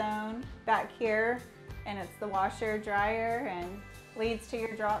drop zone back here, and it's the washer dryer and leads to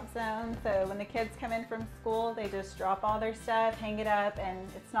your drop zone. So when the kids come in from school, they just drop all their stuff, hang it up, and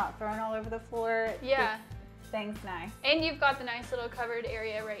it's not thrown all over the floor. Yeah. Things nice. And you've got the nice little covered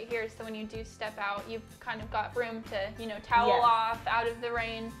area right here, so when you do step out, you've kind of got room to, you know, towel off out of the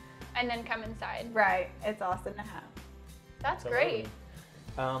rain and then come inside. Right. It's awesome to have. That's great.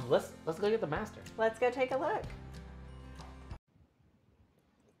 Let's go get the master. Let's go take a look.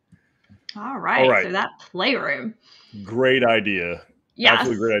 All right. So that playroom. Great idea. Yes.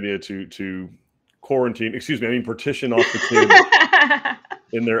 Absolutely great idea to partition off the kids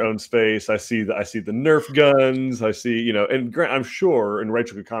in their own space. I see the Nerf guns. I see, and Grant, I'm sure, and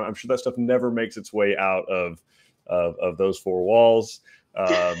Rachel could comment, I'm sure that stuff never makes its way out of those 4 walls.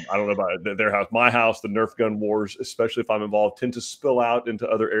 I don't know about their house. My house, the Nerf gun wars, especially if I'm involved, tend to spill out into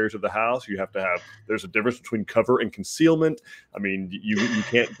other areas of the house. You have to have, there's a difference between cover and concealment. I mean, you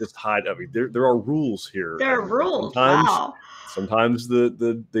can't just hide. I mean, there are rules here. There are rules. Sometimes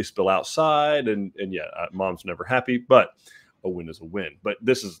they spill outside, and mom's never happy, but a win is a win. But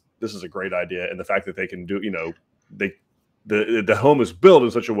this is a great idea, and the fact that they can do, the home is built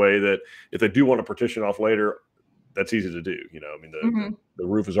in such a way that if they do want to partition off later, that's easy to do. I mean, the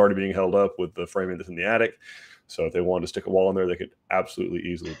roof is already being held up with the framing that's in the attic. So if they wanted to stick a wall in there, they could absolutely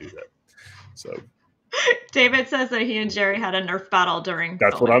easily do that. So David says that he and Jerry had a Nerf battle during.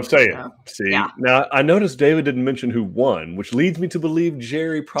 That's what I'm saying. So, see, now I noticed David didn't mention who won, which leads me to believe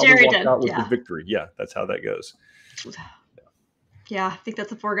Jerry probably walked out with the victory. Yeah, that's how that goes. Yeah, I think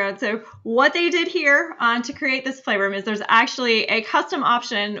that's a foregone. So what they did here to create this playroom is there's actually a custom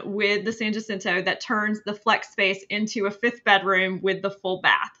option with the San Jacinto that turns the flex space into a 5th bedroom with the full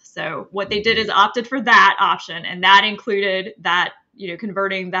bath. So what they did is opted for that option, and that included that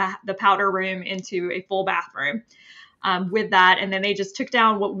converting the powder room into a full bathroom with that. And then they just took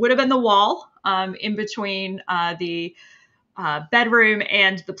down what would have been the wall in between the bedroom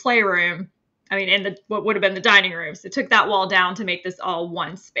and the playroom. I mean, and what would have been the dining room. So took that wall down to make this all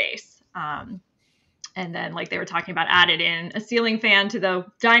one space. And then, like they were talking about, added in a ceiling fan to the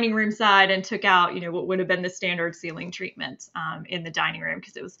dining room side and took out, what would have been the standard ceiling treatment in the dining room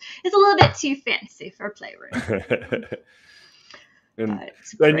because it's a little bit too fancy for a playroom. and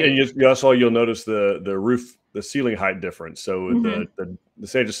you also you'll notice the roof, the ceiling height difference. So the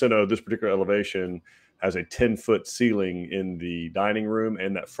San Jacinto, this particular elevation has a 10-foot ceiling in the dining room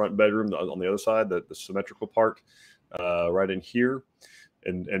and that front bedroom on the other side, the symmetrical part right in here.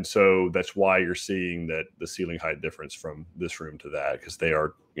 And so that's why you're seeing that the ceiling height difference from this room to that, because they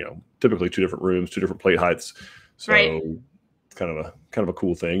are, typically two different rooms, two different plate heights. So kind of a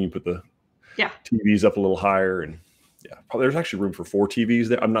cool thing. You put the TVs up a little higher, and probably there's actually room for 4 TVs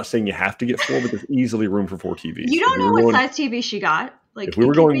there. I'm not saying you have to get 4, but there's easily room for 4 TVs. You don't know what size TV she got. Like if we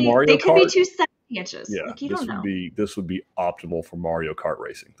were going Mario Kart, they could be 270 inches. Yeah, like, you don't know. This would be optimal for Mario Kart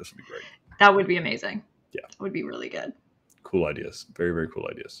racing. This would be great. That would be amazing. Yeah, that would be really good. Cool ideas. Very, very cool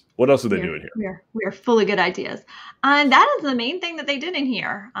ideas. What else are they doing here? We are full of good ideas. And that is the main thing that they did in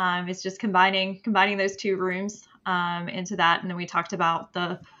here. It's just combining those 2 rooms into that. And then we talked about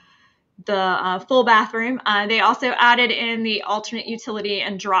the full bathroom. They also added in the alternate utility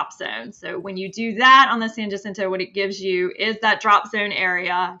and drop zone. So when you do that on the San Jacinto, what it gives you is that drop zone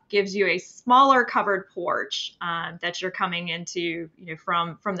area, gives you a smaller covered porch that you're coming into,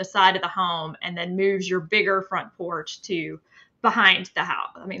 from the side of the home, and then moves your bigger front porch to behind the house.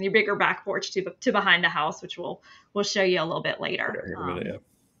 I mean, your bigger back porch to behind the house, which we'll show you a little bit later.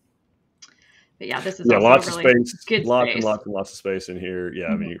 But this is also lots really of space, good lots space. And lots of space in here.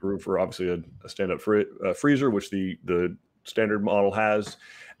 I mean, room for obviously a stand-up freezer, which the standard model has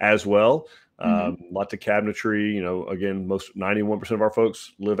as well. Lots of cabinetry. Again, 91% of our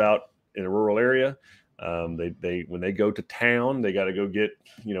folks live out in a rural area. They when they go to town, they got to go get.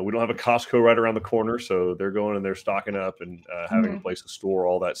 We don't have a Costco right around the corner, so they're going and they're stocking up and having a place to store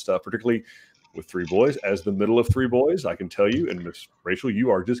all that stuff, particularly with 3 boys. As the middle of 3 boys, I can tell you, and Miss Rachel, you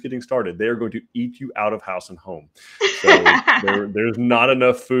are just getting started. They are going to eat you out of house and home. So there's not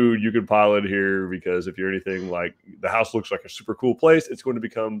enough food you can pile in here, because if you're anything like, the house looks like a super cool place, it's going to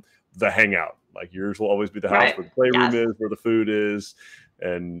become the hangout. Like, yours will always be the house where the playroom is, where the food is,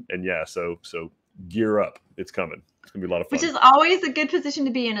 and so gear up. It's coming. It's gonna be a lot of fun. Which is always a good position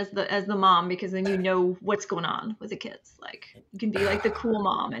to be in as the mom, because then you know what's going on with the kids. Like, you can be like the cool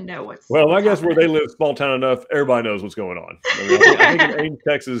mom and know what's. Well, I guess where they live, small town enough, everybody knows what's going on. I think in Ames,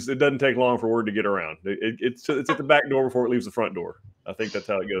 Texas, it doesn't take long for word to get around. It's at the back door before it leaves the front door. I think that's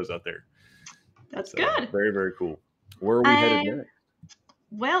how it goes out there. That's good. Very, very cool. Where are we headed next?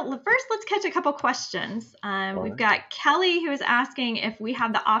 Well, first, let's catch a couple questions. We've got Kelly, who is asking if we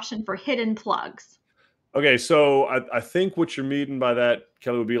have the option for hidden plugs. Okay, so I think what you're meaning by that,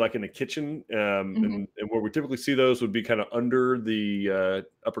 Kelly, would be like in the kitchen, and where we typically see those would be kind of under the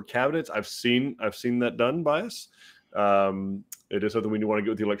upper cabinets. I've seen that done by us. It is something we want to get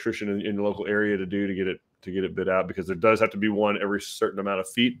with the electrician in the local area to do to get it bid out, because there does have to be one every certain amount of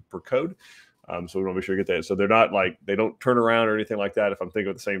feet per code. So we want to be sure to get that. So they're not like, they don't turn around or anything like that. If I'm thinking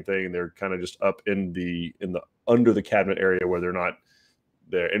of the same thing, they're kind of just up in the under the cabinet area where they're not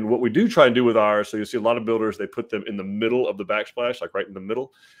there. And what we do try and do with ours, so you see a lot of builders, they put them in the middle of the backsplash, like right in the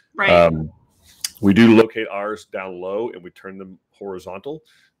middle. Right. We do locate ours down low, and we turn them horizontal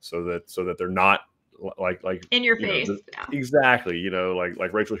so that they're not like in your face. Exactly.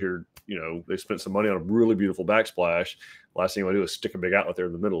 Like Rachel here, they spent some money on a really beautiful backsplash. Last thing I want to do is stick a big outlet there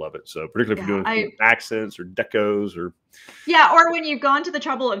in the middle of it. So particularly if you're doing accents or decos or. Yeah. Or when you've gone to the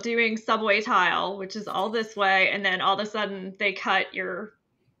trouble of doing subway tile, which is all this way, and then all of a sudden they cut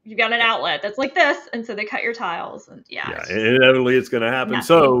you've got an outlet that's like this. And so they cut your tiles, and inevitably it's going to happen. Nothing.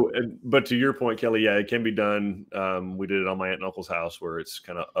 So, but to your point, Kelly, it can be done. We did it on my aunt and uncle's house, where it's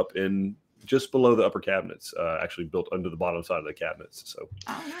kind of up in just below the upper cabinets, actually built under the bottom side of the cabinets. So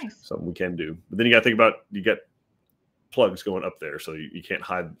nice. Something we can do. But then you got to think about, you got plugs going up there, so you can't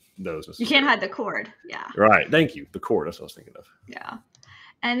hide those. You can't hide the cord. Yeah. Right. Thank you. The cord. That's what I was thinking of. Yeah.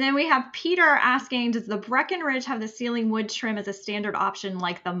 And then we have Peter asking, does the Breckenridge have the ceiling wood trim as a standard option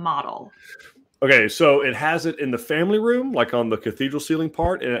like the model? Okay, so it has it in the family room, like on the cathedral ceiling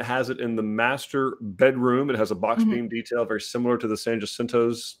part, and it has it in the master bedroom. It has a box beam detail very similar to the San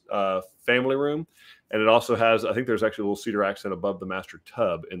Jacinto's family room. And it also has, I think there's actually a little cedar accent above the master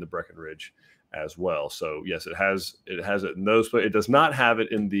tub in the Breckenridge as well. So yes, it has it in those, but it does not have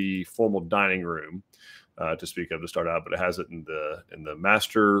it in the formal dining room. to speak of to start out, but it has it in the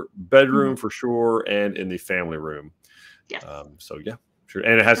master bedroom for sure, and in the family room. Yes. So yeah, sure,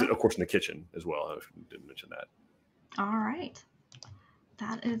 and it has it, of course, in the kitchen as well. I didn't mention that. All right.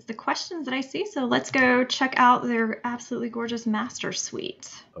 That is the questions that I see. So let's go check out their absolutely gorgeous master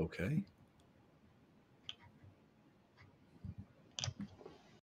suite. Okay.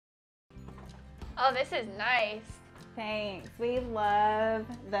 Oh, this is nice. Thanks. We love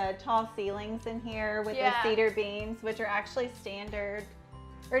the tall ceilings in here with the cedar beams, which are actually standard.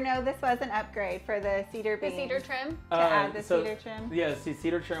 Or no, this was an upgrade for the cedar beams. The cedar trim? To add the cedar trim? Yeah, see,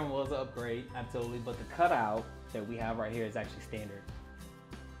 cedar trim was an upgrade, absolutely. But the cutout that we have right here is actually standard,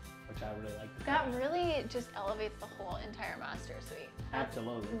 which I really like. That really just elevates the whole entire master suite. That's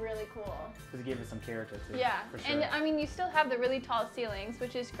absolutely. Really cool. Just give it some character too. Yeah, for sure. and I mean, you still have the really tall ceilings,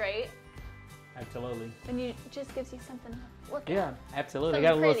 which is great. Absolutely. And it just gives you something to look at. Yeah, absolutely. Something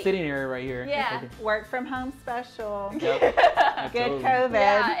Got a little pretty. sitting area right here. Yeah. Work from home special. Yep. Good Absolutely. COVID.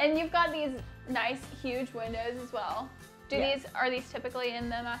 Yeah, and you've got these nice, huge windows as well. Yes. Are these typically in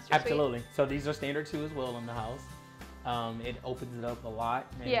the master suite? Absolutely. So these are standard too as well in the house. It opens it up a lot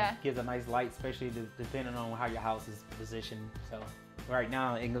and gives a nice light, especially depending on how your house is positioned. So right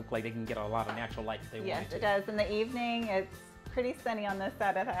now it looks like they can get a lot of natural light if they want Yes, to. it does. In the evening, it's pretty sunny on this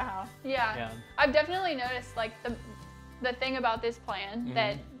side of the house. Yeah. I've definitely noticed like the thing about this plan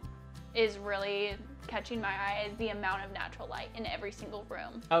that is really catching my eye is the amount of natural light in every single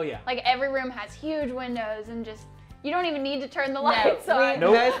room. Oh yeah. Like every room has huge windows and just you don't even need to turn the lights on.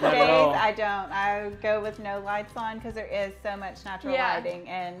 Most days I don't. I go with no lights on because there is so much natural lighting,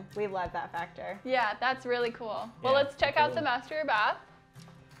 and we love that factor. Yeah, that's really cool. Well, let's check out the master bath.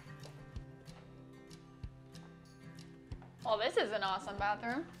 Well, this is an awesome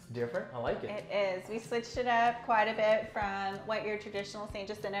bathroom. It's different. I like it. It is. We switched it up quite a bit from what your traditional San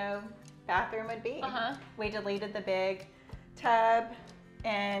Jacinto bathroom would be. We deleted the big tub,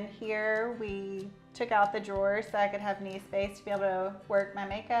 and here we took out the drawers so I could have knee space to be able to work my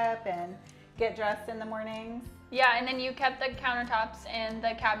makeup and get dressed in the mornings. Yeah, and then you kept the countertops and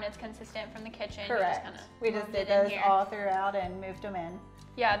the cabinets consistent from the kitchen. Correct. We just did those all throughout and moved them in.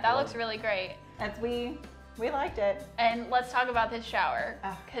 Yeah, that looks really great. We liked it. And let's talk about this shower,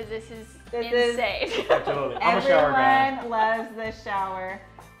 because this is insane. Absolutely. I'm a shower guy. Everyone loves this shower.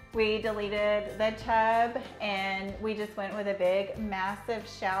 We deleted the tub and we just went with a big, massive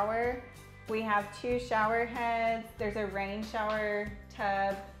shower. We have 2 shower heads. There's a rain shower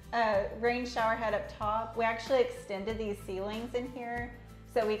tub, rain shower head up top. We actually extended these ceilings in here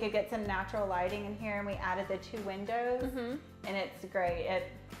so we could get some natural lighting in here, and we added the 2 windows, and it's great. It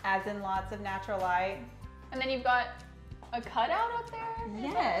adds in lots of natural light. And then you've got a cutout up there?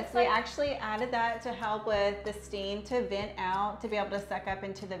 Yes, we actually added that to help with the steam to vent out to be able to suck up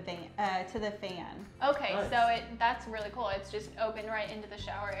into the fan. Okay, so that's really cool. It's just open right into the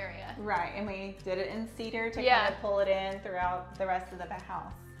shower area. Right, and we did it in cedar to kind of pull it in throughout the rest of the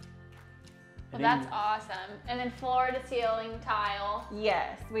house. Well, that's awesome. And then floor to ceiling tile.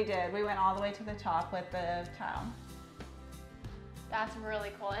 Yes, we did. We went all the way to the top with the tile. That's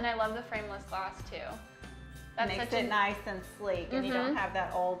really cool. And I love the frameless glass too. That makes it nice and sleek, and you don't have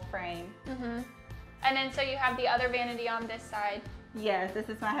that old frame. And then so you have the other vanity on this side. Yes, this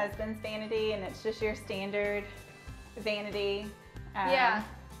is my husband's vanity, and it's just your standard vanity.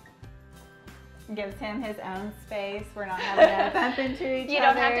 Gives him his own space. We're not having to bump into each other. You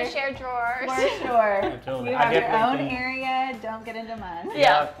don't have to share drawers. For sure. You have your own area. Don't get into mine.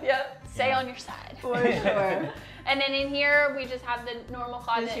 Stay on your side. For sure. And then in here, we just have the normal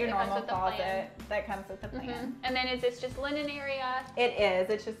closet. Just your normal closet that comes with the plan. And then is this just linen area? It is.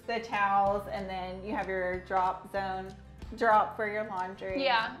 It's just the towels, and then you have your drop for your laundry.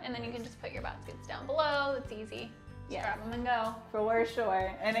 Yeah, and then you can just put your baskets down below. It's easy. Just grab them and go. For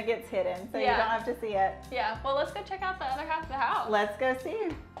sure. And it gets hidden, so you don't have to see it. Yeah. Well, let's go check out the other half of the house. Let's go see.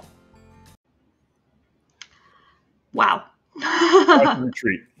 Wow. Quite the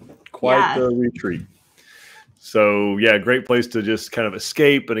retreat. Quite the retreat. So yeah, great place to just kind of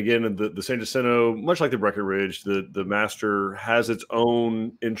escape. And again, the San Jacinto, much like the Breckenridge, the master has its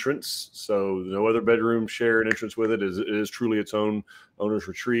own entrance. So no other bedroom share an entrance with it. It is truly its own owner's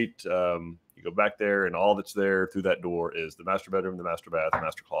retreat. You go back there, and all that's there through that door is the master bedroom, the master bath, the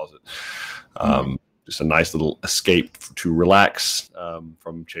master closet. Just a nice little escape to relax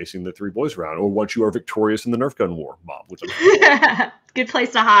from chasing the 3 boys around, or once you are victorious in the Nerf gun war, Bob. Good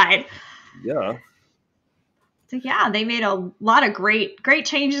place to hide. Yeah. So yeah, they made a lot of great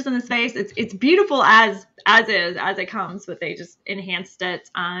changes in the space. It's beautiful as it comes, but they just enhanced it.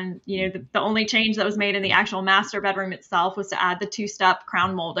 The only change that was made in the actual master bedroom itself was to add the 2-step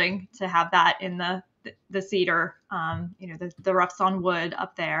crown molding to have that in the the cedar, the rough sawn wood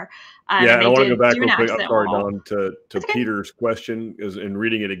up there. Yeah, and I want to go back real quick. I'm sorry, wall. Don, to Peter's question is in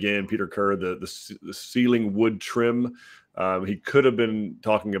reading it again. Peter Kerr, the ceiling wood trim. He could have been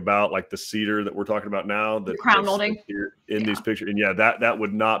talking about like the cedar that we're talking about now, the crown molding here in these pictures. And yeah, that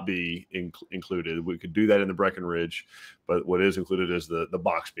would not be included. We could do that in the Breckenridge, but what is included is the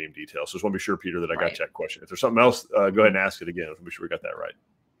box beam detail. So just want to be sure, Peter, that I got that question. If there's something else, go ahead and ask it again. Let's be sure we got that right.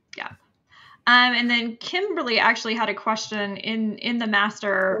 Yeah. And then Kimberly actually had a question in the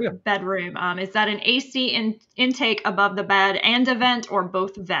master bedroom. Is that an AC intake above the bed and a vent, or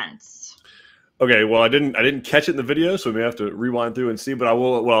both vents? Okay, well, I didn't catch it in the video, so we may have to rewind through and see. But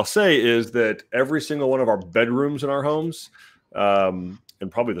what I'll say is that every single one of our bedrooms in our homes, and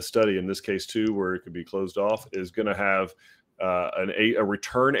probably the study in this case too, where it could be closed off, is going to have a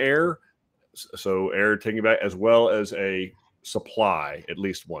return air, so air taking back, as well as a supply, at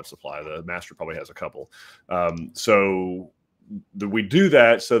least one supply. The master probably has a couple. So we do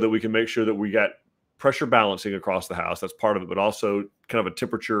that so that we can make sure that we got pressure balancing across the house. That's part of it, but also kind of a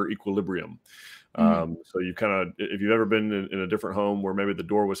temperature equilibrium. So you kind of, if you've ever been in a different home where maybe the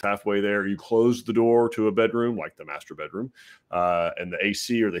door was halfway there, you closed the door to a bedroom, like the master bedroom, and the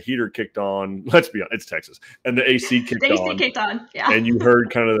AC or the heater kicked on. Let's be honest, it's Texas, and the AC kicked on. Yeah. And you heard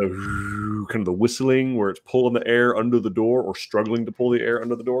kind of the whistling where it's pulling the air under the door or struggling to pull the air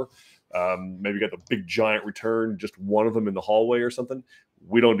under the door. Maybe you got the big giant return, just one of them in the hallway or something.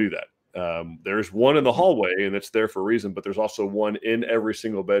 We don't do that. There's one in the hallway, and it's there for a reason, but there's also one in every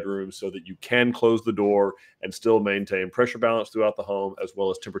single bedroom so that you can close the door and still maintain pressure balance throughout the home, as well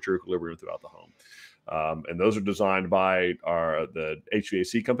as temperature equilibrium throughout the home. And those are designed by the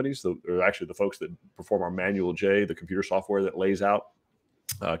HVAC companies. They're actually the folks that perform our Manual J, the computer software that lays out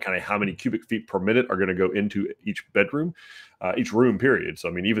kind of how many cubic feet per minute are going to go into each bedroom, each room, period. So,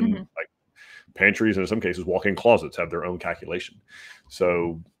 I mean, even like pantries and in some cases walk-in closets have their own calculation.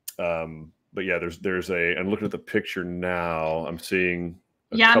 So, but yeah, there's and looking at the picture now, I'm seeing.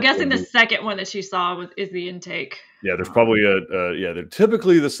 I'm guessing the second one that she saw is the intake. Yeah, there's probably they're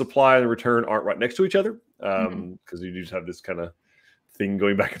typically the supply and the return aren't right next to each other, because you just have this kind of thing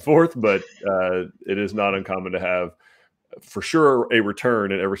going back and forth, but it is not uncommon to have for sure a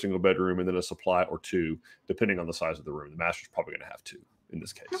return in every single bedroom and then a supply or two, depending on the size of the room. The master's probably going to have two in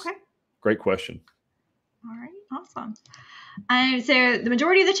this case. Okay. Great question. All right. Awesome. So the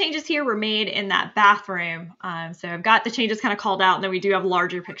majority of the changes here were made in that bathroom. So I've got the changes kind of called out, and then we do have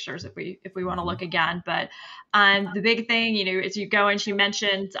larger pictures if we want to look again. But the big thing, as you go in, she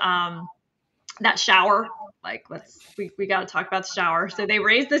mentioned that shower. Like, we got to talk about the shower. So they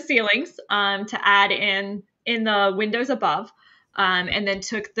raised the ceilings to add in the windows above, and then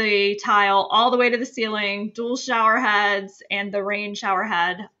took the tile all the way to the ceiling, dual shower heads, and the rain shower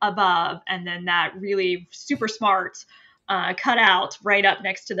head above, and then that really super smart cut out right up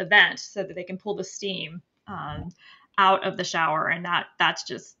next to the vent so that they can pull the steam out of the shower. And that's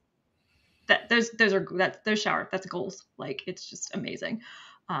just those shower, that's goals. Like, it's just amazing.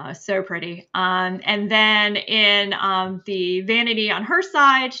 So pretty. And then in the vanity on her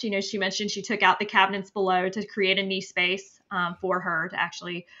side, she mentioned she took out the cabinets below to create a knee space for her to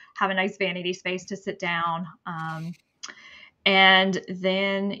actually have a nice vanity space to sit down. And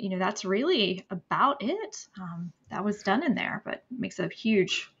then, that's really about it. That was done in there, but makes a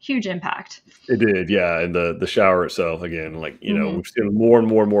huge, huge impact. It did, yeah. And the shower itself, again, like, we've seen more and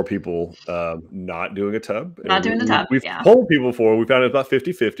more people not doing a tub. Not doing the tub, We've polled people before. We found it about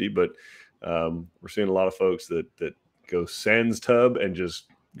 50-50, but we're seeing a lot of folks that go sans tub and just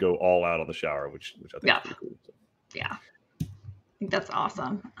go all out on the shower, which I think is pretty cool. So. Yeah. I think that's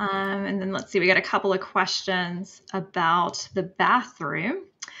awesome. And then let's see, we got a couple of questions about the bathroom.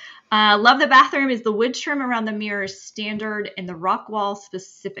 Love the bathroom. Is the wood trim around the mirrors standard in the rock wall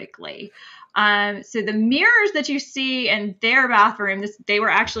specifically? So the mirrors that you see in their bathroom, they were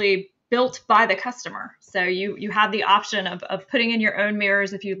actually built by the customer. So you have the option of putting in your own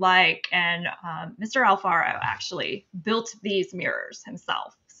mirrors if you'd like. And Mr. Alfaro actually built these mirrors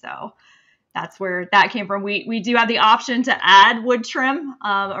himself. So that's where that came from. We do have the option to add wood trim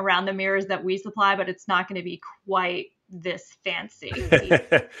around the mirrors that we supply, but it's not going to be quite this fancy.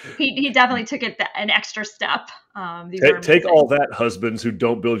 He definitely took it an extra step. Take all that, husbands who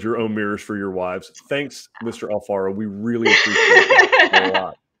don't build your own mirrors for your wives. Thanks, Mr. Alfaro. We really appreciate it a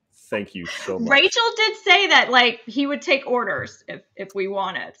lot. Thank you so much. Rachel did say that, like, he would take orders if we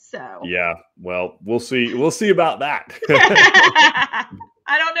wanted. So yeah, well, we'll see. We'll see about that.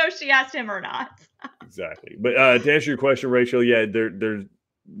 I don't know if she asked him or not. Exactly. But to answer your question, Rachel, yeah,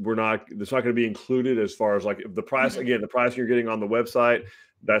 it's not going to be included as far as like if the price, again, the price you're getting on the website,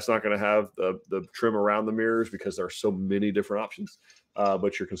 that's not going to have the trim around the mirrors because there are so many different options.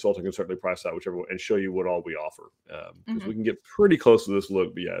 But your consultant can certainly price out whichever one and show you what all we offer. Because we can get pretty close to this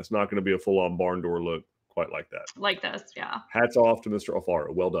look, but yeah, it's not going to be a full-on barn door look quite like that. Like this, yeah. Hats off to Mr.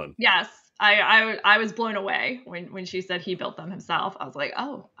 Alfaro. Well done. Yes. I was blown away when she said he built them himself. I was like,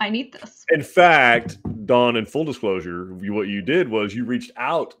 oh, I need this. In fact, Dawn, in full disclosure, what you did was you reached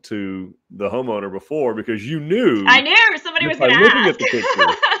out to the homeowner before because you knew. I knew somebody was going to ask. At the picture,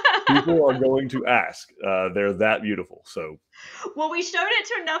 people are going to ask. They're that beautiful. So. Well, we showed it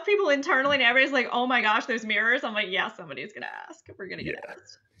to enough people internally, and everybody's like, oh my gosh, there's mirrors. I'm like, yeah, somebody's going to ask. We're going to get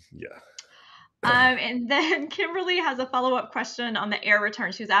asked. Yeah. And then Kimberly has a follow-up question on the air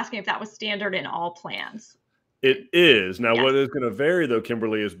return. She was asking if that was standard in all plans. It is. Now, what is going to vary, though,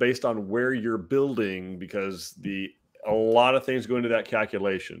 Kimberly, is based on where you're building, because a lot of things go into that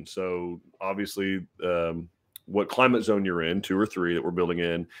calculation. So, obviously, what climate zone you're in, 2 or 3 that we're building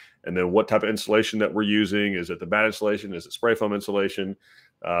in, and then what type of insulation that we're using. Is it the mat insulation? Is it spray foam insulation?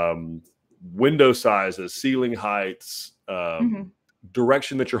 Window sizes, ceiling heights,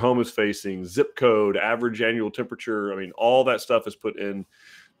 direction that your home is facing, zip code, average annual temperature. I mean, all that stuff is put in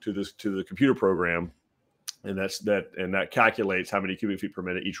to the computer program, and that calculates how many cubic feet per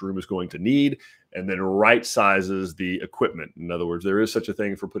minute each room is going to need, and then right sizes the equipment. In other words, there is such a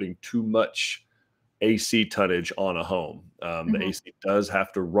thing for putting too much AC tonnage on a home. The AC does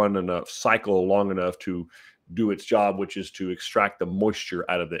have to run enough, cycle long enough to do its job, which is to extract the moisture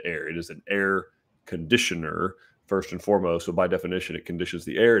out of the air. It is an air conditioner first and foremost. So by definition, it conditions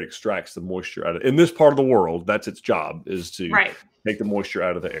the air. It extracts the moisture out of it. In this part of the world, that's its job, is to take the moisture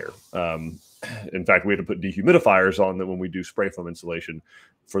out of the air. In fact, we had to put dehumidifiers on them when we do spray foam insulation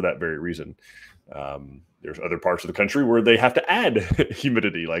for that very reason. There's other parts of the country where they have to add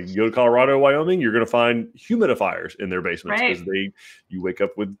humidity. Like you go to Colorado, Wyoming, you're going to find humidifiers in their basements because you wake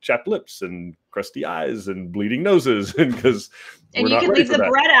up with chapped lips and crusty eyes and bleeding noses, and you can leave the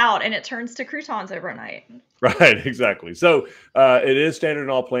bread out and it turns to croutons overnight. Right, exactly. So it is standard in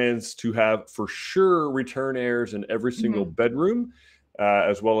all plans to have for sure return airs in every single bedroom,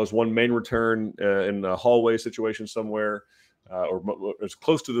 as well as one main return in a hallway situation somewhere, or as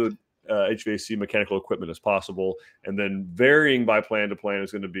close to the HVAC mechanical equipment as possible. And then varying by plan to plan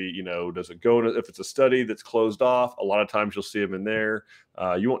is going to be, does it go if it's a study that's closed off? A lot of times you'll see them in there.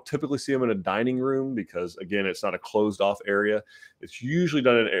 You won't typically see them in a dining room because, again, it's not a closed off area. It's usually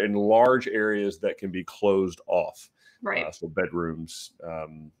done in large areas that can be closed off. Right. So bedrooms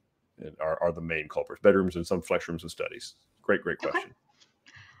are the main culprits. Bedrooms and some flex rooms and studies. Great question. Okay.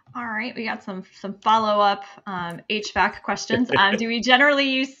 All right, we got some follow-up HVAC questions. Do we generally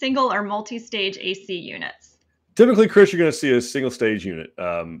use single or multi-stage AC units? Typically, Chris, you're going to see a single-stage unit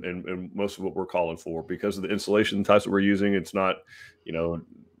in most of what we're calling for because of the insulation types that we're using. It's not,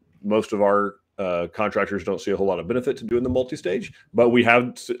 most of our contractors don't see a whole lot of benefit to doing the multi-stage, but we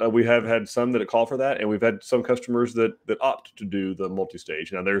have had some that call for that, and we've had some customers that opt to do the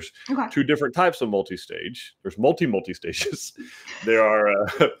multi-stage. Now, there's 2 different types of multi-stage. There's multi-stages. There are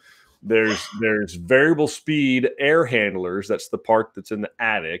there's variable speed air handlers. That's the part that's in the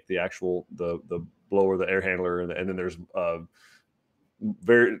attic, the actual the blower, the air handler, and then there's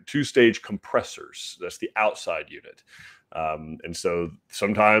 2-stage compressors. That's the outside unit. And so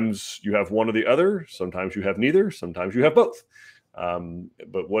sometimes you have one or the other, sometimes you have neither, sometimes you have both.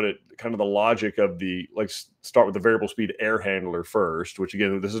 But kind of the logic of let's start with the variable speed air handler first, which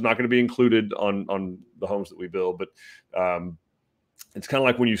again, this is not going to be included on the homes that we build, but it's kind of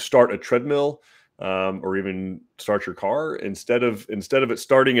like when you start a treadmill, or even start your car, instead of it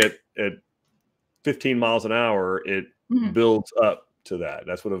starting at 15 miles an hour, it builds up to that.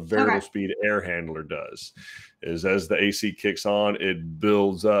 That's what a variable speed air handler does, is as the AC kicks on, it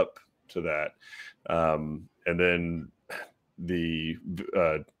builds up to that. And then the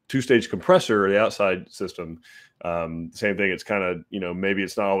 2-stage compressor, the outside system, same thing. It's kind of, maybe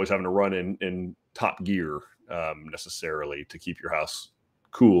it's not always having to run in top gear necessarily to keep your house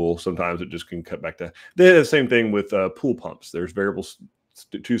cool. Sometimes it just can cut back to the same thing with pool pumps. There's variable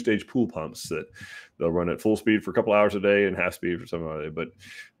 2-stage pool pumps that they'll run at full speed for a couple hours a day and half speed for some other day. But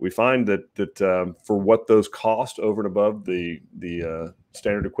we find that for what those cost over and above the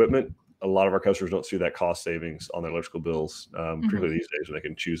standard equipment, a lot of our customers don't see that cost savings on their electrical bills, particularly these days when they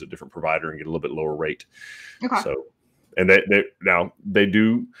can choose a different provider and get a little bit lower rate. So, and they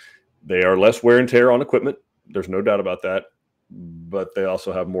are less wear and tear on equipment. There's no doubt about that. But they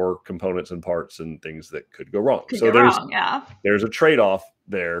also have more components and parts and things that could go wrong. There's a trade-off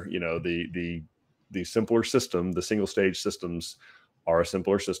there. The simpler system, the single-stage systems, are a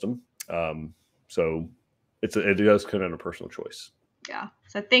simpler system. So it does come down to personal choice. Yeah.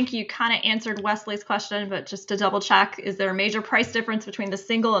 So I think you kind of answered Wesley's question, but just to double check, is there a major price difference between the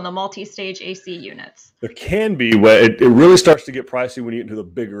single and the multi-stage AC units? There can be. Well, it really starts to get pricey when you get into the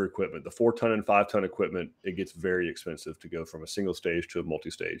bigger equipment, the 4-ton and 5-ton equipment. It gets very expensive to go from a single stage to a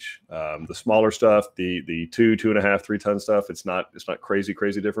multi-stage. The smaller stuff, the 2, 2.5, 3-ton stuff, it's not crazy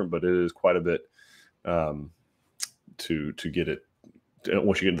different, but it is quite a bit to get it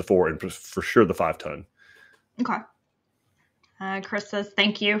once you get into the 4 and for sure the 5-ton. Okay. Chris says,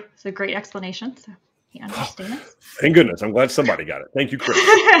 thank you. It's a great explanation. So he understands. Thank goodness. I'm glad somebody got it. Thank you, Chris.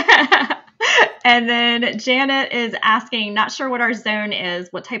 And then Janet is asking, not sure what our zone is.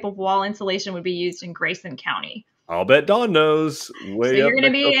 What type of wall insulation would be used in Grayson County? I'll bet Dawn knows. So you're going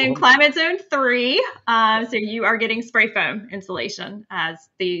to be in climate zone 3. So you are getting spray foam insulation as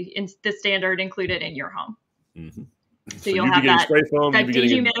the standard included in your home. Mm-hmm. So you'll have that, spray foam, that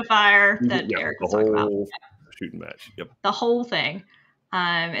dehumidifier that Eric was talking about. Shooting match. Yep. The whole thing.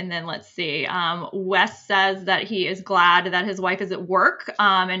 And then let's see. Wes says that he is glad that his wife is at work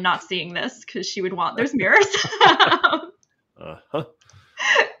and not seeing this because she would want those mirrors.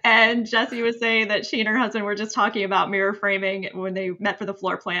 And Jessie was saying that she and her husband were just talking about mirror framing when they met for the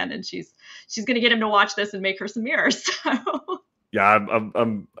floor plan, and she's going to get him to watch this and make her some mirrors. So. Yeah,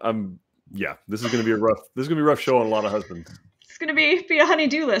 yeah, this is going to be a rough show on a lot of husbands. It's going to be a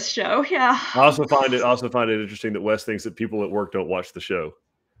honey-do list show. Yeah. I also find it interesting that Wes thinks that people at work don't watch the show.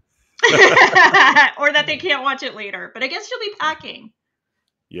 Or that they can't watch it later. But I guess she'll be packing.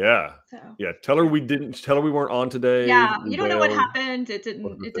 Yeah. So. Yeah. Tell her we weren't on today. Yeah. You don't know what happened. It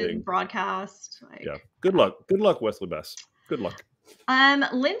didn't broadcast. Yeah. Good luck, Wesley Bess. Good luck.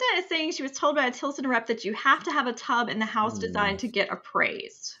 Linda is saying she was told by a Tilson rep that you have to have a tub in the house designed to get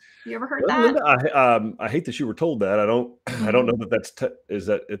appraised. You ever heard that? Linda, I hate that you were told that. I don't know that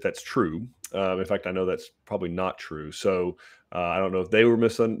if that's true. In fact, I know that's probably not true. So I don't know if they were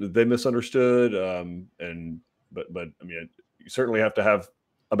misunderstood. But I mean, you certainly have to have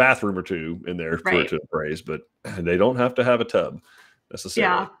a bathroom or two in there for it to appraise, but they don't have to have a tub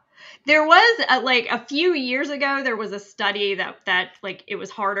necessarily. Yeah. There was a few years ago, there was a study that like it was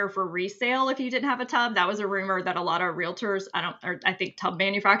harder for resale if you didn't have a tub. That was a rumor that a lot of realtors, I think tub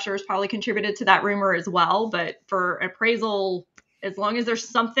manufacturers probably contributed to that rumor as well. But for appraisal, as long as there's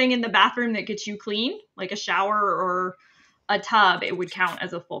something in the bathroom that gets you clean, like a shower or a tub, it would count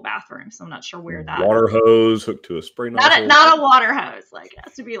as a full bathroom. So I'm not sure where that water hose hooked to a spray nozzle. Not a water hose. Like it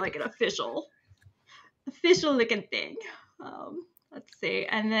has to be like an official looking thing. Let's see.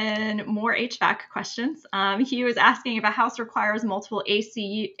 And then more HVAC questions. He was asking if a house requires multiple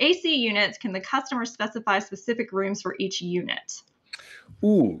AC units, can the customer specify specific rooms for each unit?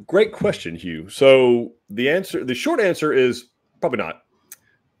 Ooh, great question, Hugh. So the short answer is probably not.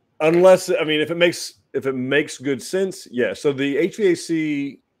 Unless, I mean, if it makes good sense, yeah. So the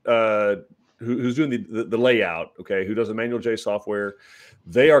HVAC who's doing the layout, okay, who does the manual J software,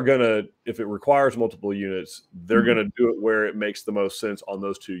 they are gonna, if it requires multiple units, they're gonna do it where it makes the most sense on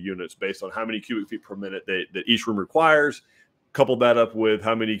those 2 units based on how many cubic feet per minute that each room requires. Couple that up with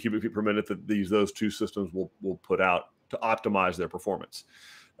how many cubic feet per minute that those 2 systems will put out to optimize their performance.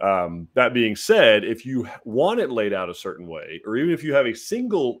 That being said, if you want it laid out a certain way, or even if you have a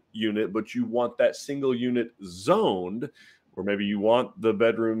single unit, but you want that single unit zoned, or maybe you want the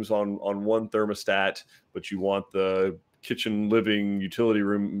bedrooms on one thermostat, but you want the kitchen, living, utility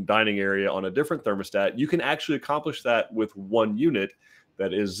room, dining area on a different thermostat, you can actually accomplish that with 1 unit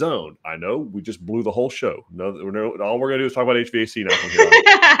that is zoned. I know we just blew the whole show. No, all we're going to do is talk about HVAC now from here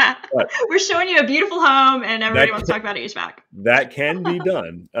on. But we're showing you a beautiful home, and everybody wants to talk about HVAC. That can be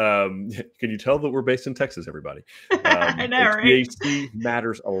done. Can you tell that we're based in Texas, everybody? I know, right? HVAC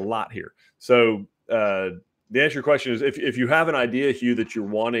matters a lot here. So the answer to your question is if you have an idea, Hugh, that you're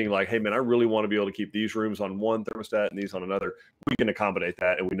wanting, like, hey, man, I really want to be able to keep these rooms on one thermostat and these on another, we can accommodate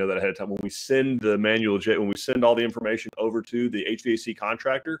that. And we know that ahead of time. When we send the manual, when we send all the information over to the HVAC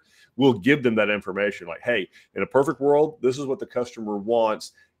contractor, we'll give them that information. Like, hey, in a perfect world, this is what the customer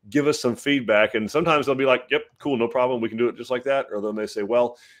wants. Give us some feedback. And sometimes they'll be like, yep, cool, no problem. We can do it just like that. Or then they say,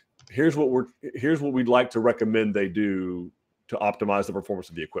 well, here's what we'd like to recommend they do to optimize the performance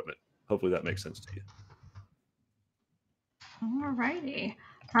of the equipment. Hopefully that makes sense to you. All righty.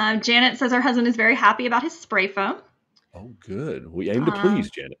 Janet says her husband is very happy about his spray foam. Oh, good. We aim to please,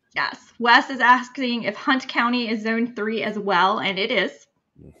 Janet. Yes. Wes is asking if Hunt County is Zone 3 as well, and it is.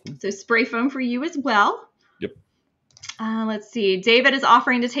 Mm-hmm. So spray foam for you as well. Yep. Let's see. David is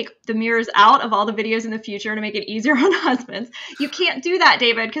offering to take the mirrors out of all the videos in the future to make it easier on husbands. You can't do that,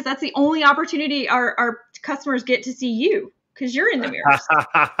 David, because that's the only opportunity our customers get to see you. because you're in the mirrors.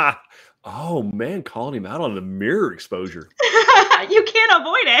 Oh man, calling him out on the mirror exposure. You can't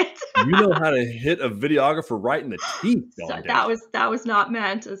avoid it. You know how to hit a videographer right in the teeth. So that was not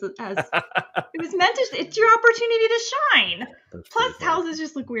meant as it was meant to. It's your opportunity to shine. Plus, houses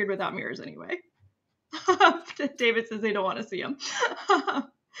just look weird without mirrors anyway. David says they don't want to see them.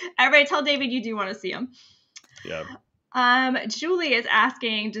 Everybody, tell David you do want to see them. Yeah. Julie is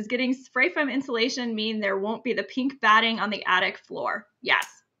asking, does getting spray foam insulation mean there won't be the pink batting on the attic floor? Yes.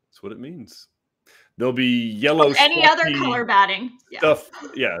 That's what it means. There'll be yellow or any other color batting stuff.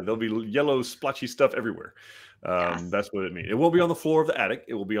 Yeah, there'll be yellow splotchy stuff everywhere. That's what it means. It won't be on the floor of the attic.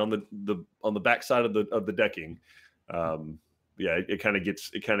 It will be on the back side of the decking. Yeah, it kind of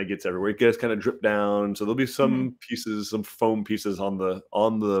gets everywhere. It gets kind of dripped down. So there'll be some pieces, some foam pieces on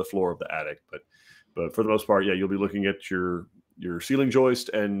the floor of the attic. But for the most part, yeah, you'll be looking at your ceiling joist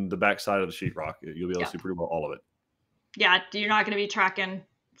and the back side of the sheetrock. You'll be able to see pretty well all of it. Yeah, you're not going to be tracking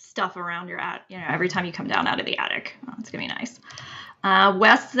stuff around your every time you come down out of the attic. It's gonna be nice.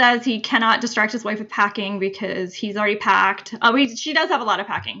 Wes says he cannot distract his wife with packing because he's already packed. She does have a lot of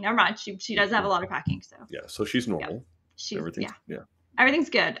packing. Never mind, she does have a lot of packing. So yeah, so she's normal. Yeah,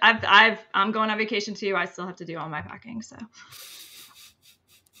 everything's good. I'm going on vacation too. I still have to do all my packing. So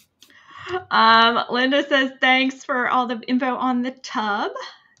Linda says thanks for all the info on the tub,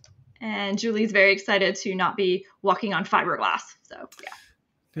 and Julie's very excited to not be walking on fiberglass. So yeah.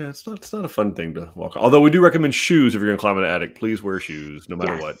 Yeah, it's not a fun thing to walk on. Although we do recommend shoes if you're going to climb an attic. Please wear shoes, no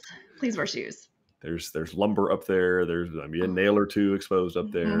matter what. Please wear shoes. There's lumber up there. There's a nail or two exposed up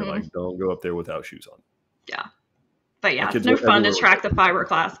there. Like, don't go up there without shoes on. Yeah, but yeah, it's no fun to track the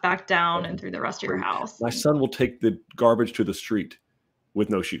fiberglass back down and through the rest of your house. My son will take the garbage to the street with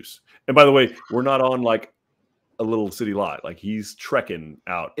no shoes. And by the way, we're not on like a little city lot. Like he's trekking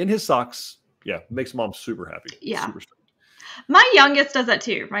out in his socks. Yeah, makes mom super happy. Yeah. Super my youngest does that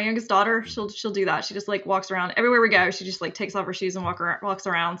too. My youngest daughter, she'll do that. She just like walks around everywhere we go. She just like takes off her shoes and walks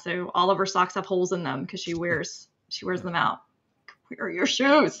around. So all of her socks have holes in them because she wears them out. Where are your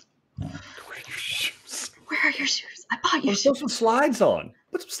shoes? Where are your shoes? Where are your shoes? I bought you shoes. Put some slides on.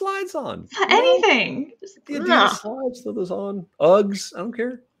 Put some slides on. Anything. Slides. Throw those on. Uggs. I don't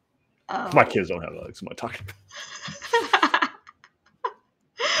care. My kids don't have Uggs. I'm not talking about.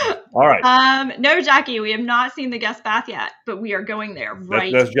 All right. No, Jackie, we have not seen the guest bath yet, but we are going there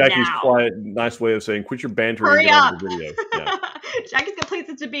that's Jackie's now. Quiet, nice way of saying, quit your banter. Hurry up. The video. Yeah. Jackie's got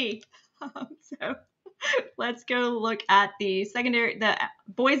places to be. So let's go look at the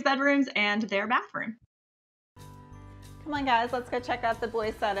boys' bedrooms and their bathroom. Come on, guys, let's go check out the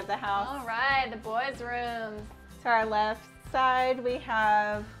boys' side of the house. All right, the boys' rooms. To our left side, we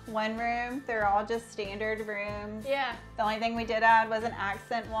have one room. They're all just standard rooms. Yeah. The only thing we did add was an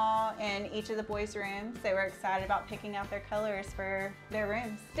accent wall in each of the boys' rooms. They were excited about picking out their colors for their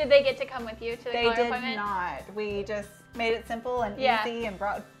rooms. Did they get to come with you to the color appointment? They did not. We just made it simple and easy and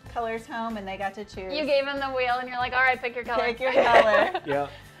brought colors home, and they got to choose. You gave them the wheel, and you're like, all right, pick your color. Pick your color. Yeah.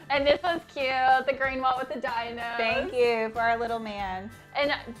 And this one's cute, the green wall with the dinos. Thank you for our little man.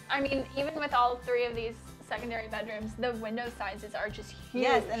 And I mean, even with all three of these secondary bedrooms, the window sizes are just huge.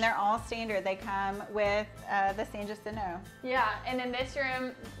 Yes, and they're all standard. They come with the San Jacinto. Yeah, and in this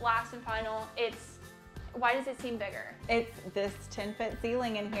room, last and final, why does it seem bigger? It's this 10-foot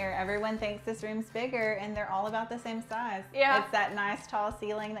ceiling in here. Everyone thinks this room's bigger, and they're all about the same size. Yeah. It's that nice tall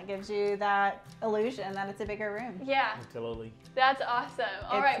ceiling that gives you that illusion that it's a bigger room. Yeah. Absolutely. That's awesome.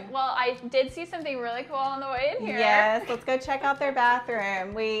 All right, well, I did see something really cool on the way in here. Yes, let's go check out their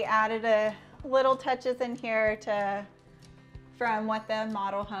bathroom. We added a little touches in here from what the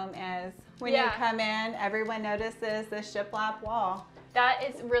model home is. When you come in, everyone notices the shiplap wall. That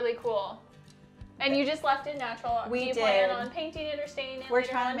is really cool. And you just left it natural. We Do you did. plan on painting it or staining it? We're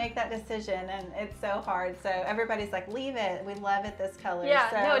trying to make that decision, and it's so hard. So everybody's like, leave it. We love it this color.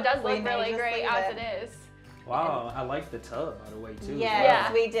 Yeah, so no, it does look really great as it is. Wow, I like the tub, by the way, too.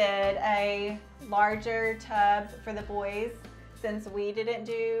 Yes, we did a larger tub for the boys, since we didn't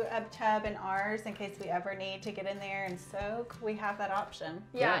do a tub in ours in case we ever need to get in there and soak. We have that option.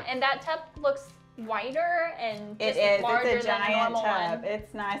 Yeah, and that tub looks wider and just larger it's a giant than a normal tub. one.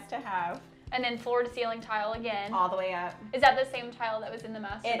 It's nice to have. And then floor to ceiling tile again. All the way up. Is that the same tile that was in the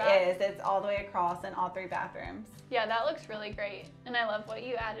master bath? It is. It's all the way across in all three bathrooms. Yeah, that looks really great. And I love what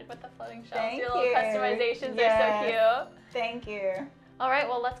you added with the floating shelves. Thank Your little you. customizations are so cute. Thank you. All right,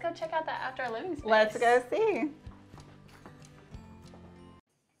 well, let's go check out that outdoor living space. Let's go see.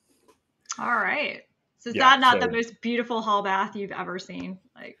 All right. So is that not the most beautiful hall bath you've ever seen?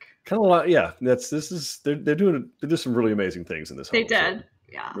 Like kind of like, yeah. They're doing some really amazing things in this. They home, did. So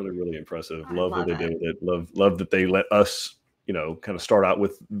yeah. Really, really impressive. Love what they did with it. Love that they let us you know, kind of start out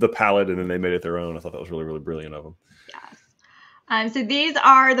with the palette and then they made it their own. I thought that was really, really brilliant of them. Yes. So these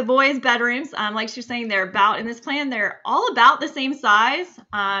are the boys' bedrooms. Like she was saying, they're about, in this plan, they're all about the same size.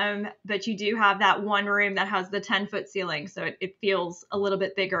 But you do have that one room that has the 10-foot ceiling. So it feels a little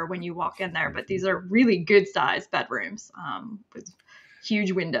bit bigger when you walk in there. But these are really good sized bedrooms with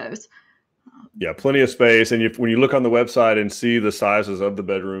huge windows. Yeah, plenty of space. And when you look on the website and see the sizes of the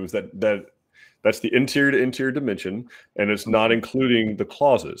bedrooms, that's the interior to interior dimension. And it's not including the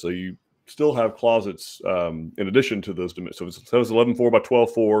closets. So you still have closets in addition to those dimensions. So it's 11.4 by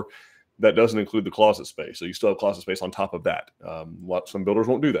 12.4. That doesn't include the closet space. So you still have closet space on top of that. Some builders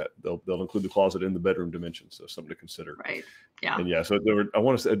won't do that. They'll include the closet in the bedroom dimension. So something to consider. Right. Yeah. And yeah, so I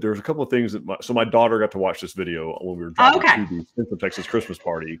want to say there's a couple of things that my daughter got to watch this video when we were driving to the Central Texas Christmas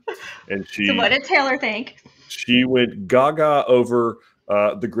party, and So what did Taylor think? She went gaga over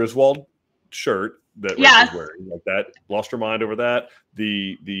the Griswold shirt that Rachel's wearing, like that. Lost her mind over that.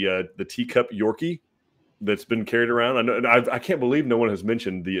 The teacup Yorkie that's been carried around. I know, and I can't believe no one has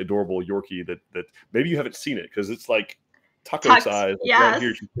mentioned the adorable Yorkie that maybe you haven't seen it because it's like taco size. Yes, right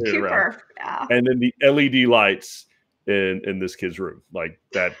here, she's carried it around. Yeah. And then the LED lights in this kid's room, like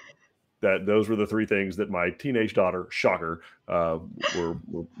that. Those were the three things that my teenage daughter, shocker,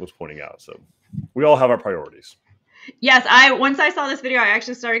 was pointing out. So we all have our priorities. Yes, once I saw this video, I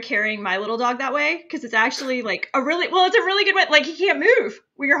actually started carrying my little dog that way because it's actually like it's a really good way. Like he can't move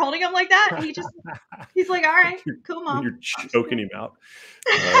when you're holding him like that. He's like, all right, cool, mom. You're choking him out.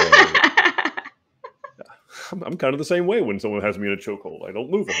 I'm kind of the same way when someone has me in a chokehold. I don't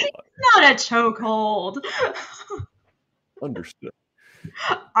move a whole lot. Not a chokehold. Understood.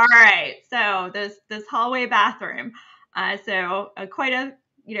 All right, so this hallway bathroom. Quite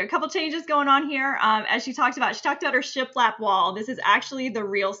a couple changes going on here. As she talked about her shiplap wall. This is actually the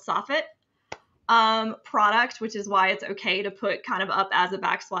real soffit product, which is why it's okay to put kind of up as a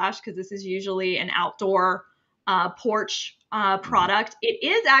backsplash because this is usually an outdoor porch product. It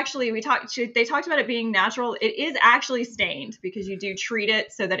is actually, they talked about it being natural. It is actually stained because you do treat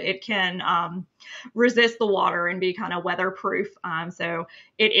it so that it can resist the water and be kind of weatherproof. So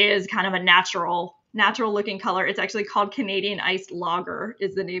it is kind of a natural looking color. It's actually called Canadian Iced Lager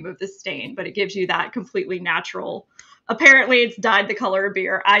is the name of the stain, but it gives you that completely natural. Apparently it's dyed the color of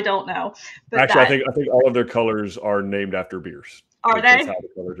beer. I don't know. But actually, I think all of their colors are named after beers. Are they? That's how the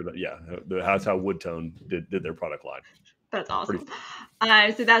colors are. Yeah. That's how Woodtone did their product line. That's awesome.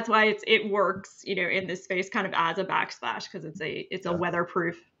 So that's why it works, in this space kind of as a backsplash because it's a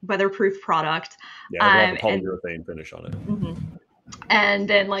weatherproof product. Yeah, it has a polyurethane finish on it. Mm-hmm. And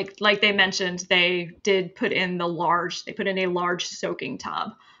then like they mentioned, they put in a large soaking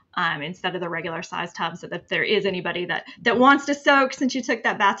tub instead of the regular size tub, so that if there is anybody that wants to soak, since you took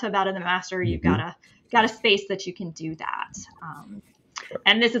that bathtub out of the master, you've got a space that you can do that.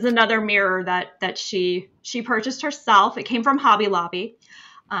 And this is another mirror that she purchased herself. It came from Hobby Lobby.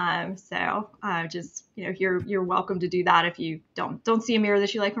 You're welcome to do that. If you don't see a mirror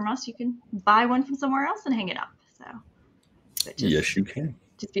that you like from us, you can buy one from somewhere else and hang it up. Yes, you can.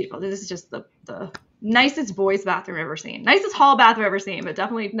 Just beautiful. This is just the nicest boys' bathroom I've ever seen. Nicest hall bath I've ever seen, but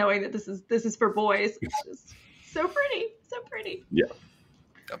definitely knowing that this is for boys. It's just so pretty. So pretty. Yeah.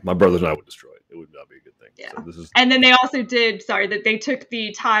 My brothers and I would destroy it. It would not be a good thing. Yeah. So and then they also that they took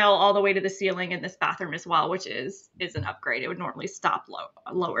the tile all the way to the ceiling in this bathroom as well, which is an upgrade. It would normally stop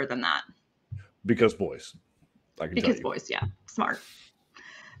lower than that. Because boys. Because boys, yeah. Smart.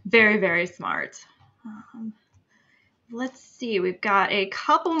 Very, very smart. Let's see. We've got a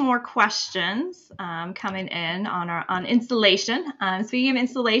couple more questions coming in on installation. Speaking of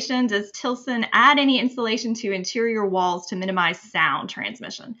installation, does Tilson add any insulation to interior walls to minimize sound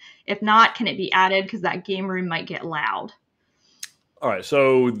transmission? If not, can it be added because that game room might get loud? All right.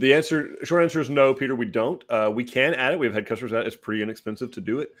 So the short answer is no, Peter. We don't. We can add it. We've had customers add it. It's pretty inexpensive to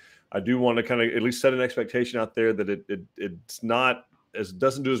do it. I do want to kind of at least set an expectation out there that it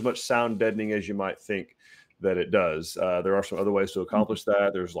doesn't do as much sound deadening as you might think that it does. There are some other ways to accomplish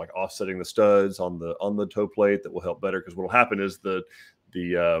that. There's like offsetting the studs on the toe plate that will help better, because what will happen is the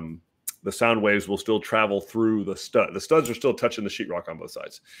sound waves will still travel through the stud. The studs are still touching the sheetrock on both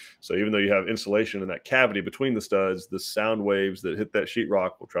sides. So even though you have insulation in that cavity between the studs, the sound waves that hit that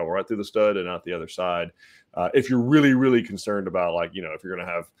sheetrock will travel right through the stud and out the other side. If you're really, really concerned about, like, if you're going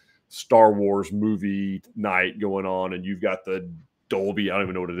to have Star Wars movie night going on and you've got the Dolby, I don't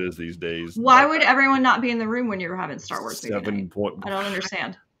even know what it is these days. Why would everyone not be in the room when you're having Star Wars movie night? I don't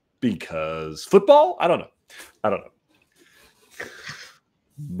understand. Because football? I don't know.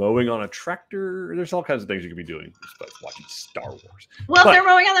 Mowing on a tractor? There's all kinds of things you could be doing besides watching Star Wars. Well, if they're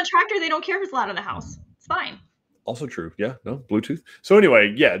mowing on the tractor, they don't care if it's loud in the house. It's fine. Also true. Yeah, no, Bluetooth. So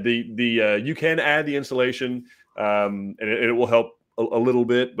anyway, yeah, the you can add the installation, and it will help a little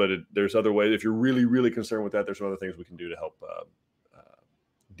bit, but there's other ways. If you're really, really concerned with that, there's some other things we can do to help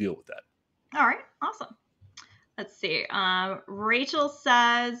deal with that. All right, awesome. Let's see. Rachel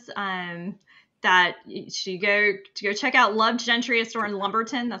says that she go check out Love Gentry, a store in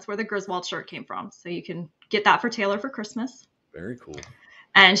Lumberton. That's where the Griswold shirt came from. So you can get that for Taylor for Christmas. Very cool.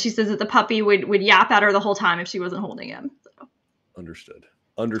 And she says that the puppy would yap at her the whole time if she wasn't holding him. So. Understood.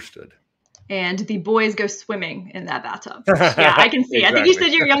 And the boys go swimming in that bathtub. Yeah, I can see. Exactly. I think you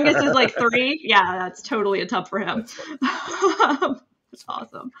said your youngest is like 3. Yeah, that's totally a tub for him. That's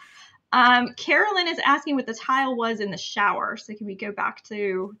awesome. Carolyn is asking what the tile was in the shower. So can we go back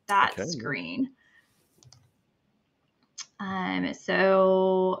to that screen?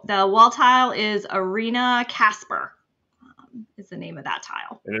 So the wall tile is Arena Casper. Is the name of that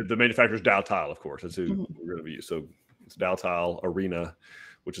tile. And the manufacturer's Dow Tile, of course. That's who we're going to use. So it's Dow Tile Arena,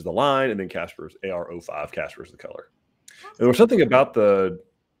 which is the line, and then Casper's AR05. Casper is the color. And there was something about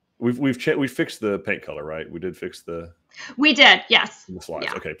we fixed the paint color, right? We did fix the. We did, yes. The slides.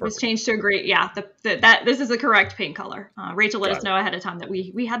 Yeah. Okay, perfect. It was changed to agree. Yeah, that this is the correct paint color. Rachel let us know ahead of time that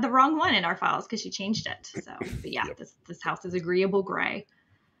we had the wrong one in our files because she changed it. So, but yeah, this house is agreeable gray.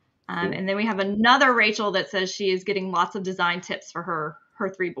 And then we have another Rachel that says she is getting lots of design tips for her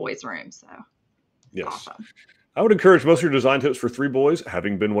 3 boys' room. So, yes. Awesome. I would encourage most of your design tips for 3 boys,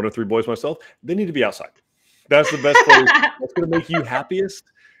 having been one of 3 boys myself, they need to be outside. That's the best place. That's going to make you happiest.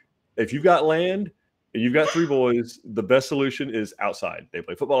 If you've got land and you've got 3 boys, the best solution is outside. They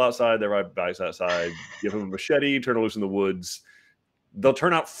play football outside. They ride bikes outside. Give them a machete, turn them loose in the woods. They'll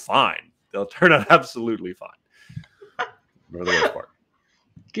turn out fine. They'll turn out absolutely fine. Remember the worst part.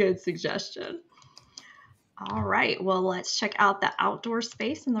 Good suggestion. All right. Well, let's check out the outdoor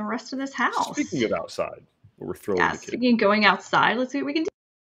space in the rest of this house. Speaking of outside, we're throwing the kids. Speaking of going outside, let's see what we can do.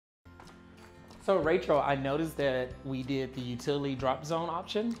 So Rachel, I noticed that we did the utility drop zone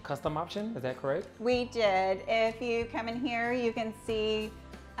option, custom option. Is that correct? We did. If you come in here, you can see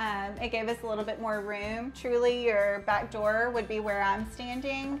it gave us a little bit more room. Truly, your back door would be where I'm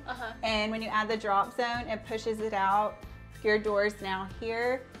standing. And when you add the drop zone, it pushes it out. Your door's now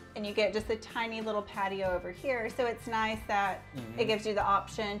here, and you get just a tiny little patio over here. So it's nice that it gives you the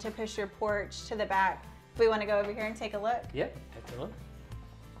option to push your porch to the back. We want to go over here and take a look? Yep, take a look.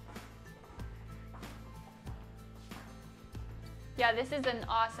 Yeah, this is an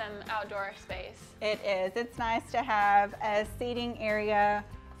awesome outdoor space. It is. It's nice to have a seating area.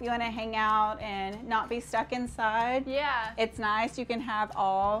 If you want to hang out and not be stuck inside, it's nice. You can have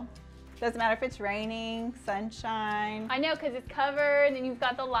all. Doesn't matter if it's raining, sunshine. I know, because it's covered and you've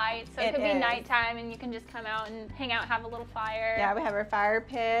got the light, so it could be nighttime and you can just come out and hang out, have a little fire. Yeah, we have our fire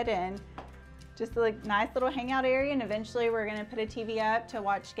pit and just a nice little hangout area, and eventually we're going to put a TV up to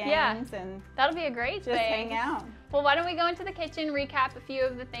watch games and that'll be a great just hang out. Well, why don't we go into the kitchen, recap a few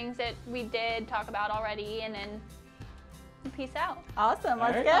of the things that we did talk about already, and then peace out. Awesome,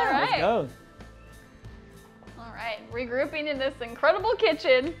 let's go. All right. Let's go. All right, regrouping in this incredible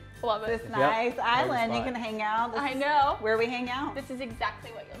kitchen. Love it. This nice island you can hang out. I know. Where we hang out. This is exactly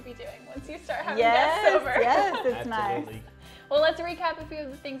what you'll be doing once you start having guests over. Yes, it's nice. Well, let's recap a few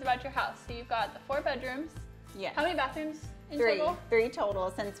of the things about your house. So you've got the 4 bedrooms. Yes. How many bathrooms in 3. total? 3 total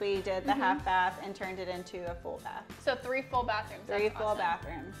since we did the half bath and turned it into a full bath. So 3 full bathrooms. 3 full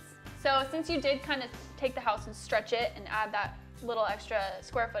bathrooms. So since you did kind of take the house and stretch it and add that little extra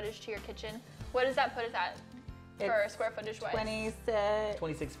square footage to your kitchen, what does that put us at? For square footage wise?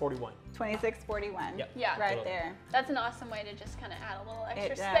 2641. 2641. Yep. Yeah. Right there. That's an awesome way to just kind of add a little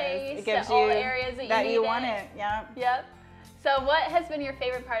extra space. It gives all you the areas that you want it. Yep. Yep. So what has been your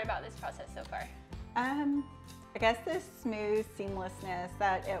favorite part about this process so far? I guess the smooth seamlessness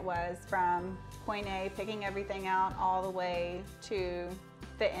that it was from point A, picking everything out all the way to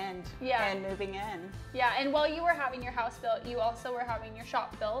the end and moving in. Yeah, and while you were having your house built, you also were having your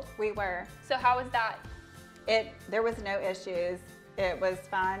shop built. We were. So how was that? There was no issues. It was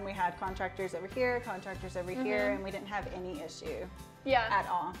fine. We had contractors over here, contractors over here, and we didn't have any issue at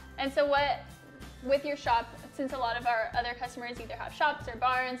all. And so with your shop, since a lot of our other customers either have shops or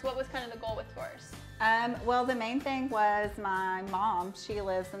barns, what was kind of the goal with yours? Well, the main thing was my mom. She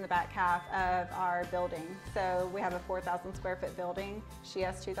lives in the back half of our building. So we have a 4,000 square foot building. She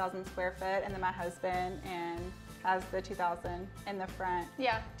has 2,000 square foot, and then my husband has the 2,000 in the front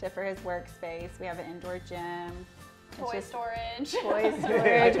for his workspace. We have an indoor gym. Toy storage. Toy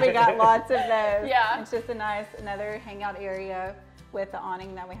storage. We got lots of those. Yeah. It's just a nice, another hangout area. with the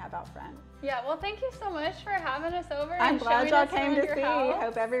awning that we have out front. Yeah, well, thank you so much for having us over. I'm glad y'all came to see. House.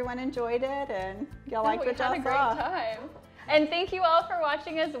 Hope everyone enjoyed it and y'all liked what y'all saw. We had a great time. And thank you all for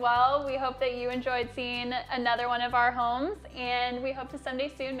watching as well. We hope that you enjoyed seeing another one of our homes, and we hope to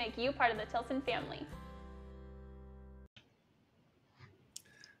someday soon make you part of the Tilson family.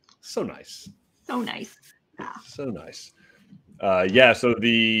 So nice. So nice. Yeah. So nice. Yeah, so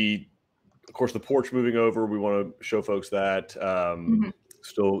of course, the porch moving over, we want to show folks that.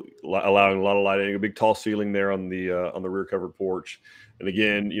 Still allowing a lot of lighting, a big tall ceiling there on the rear covered porch. And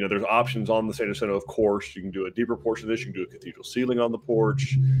again, you know, there's options on the San Jacinto, of course. You can do a deeper porch of this. You can do a cathedral ceiling on the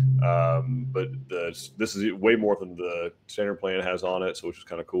porch. But this is way more than the standard plan has on it, so which is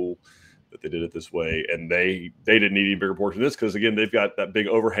kind of cool that they did it this way. And they didn't need any bigger porch than this because, again, they've got that big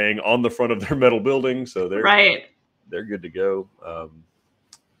overhang on the front of their metal building. So they're good to go. I'm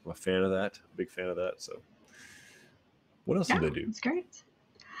a fan of that, big fan of that. So what else did they do? It's great.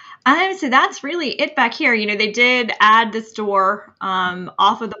 So that's really it back here. You know, they did add this door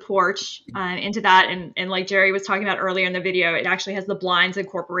off of the porch into that. And like Jerry was talking about earlier in the video, it actually has the blinds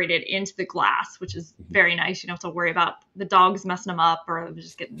incorporated into the glass, which is very nice. You don't have to worry about the dogs messing them up or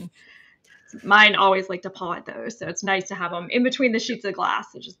just getting – mine always like to paw at those. So it's nice to have them in between the sheets of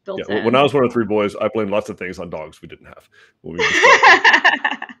glass. It just built in. When I was one of 3 boys, I blamed lots of things on dogs we didn't have.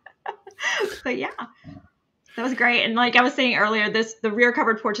 But yeah. That was great. And like I was saying earlier, the rear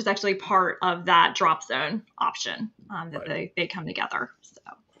covered porch is actually part of that drop zone option that they come together. So,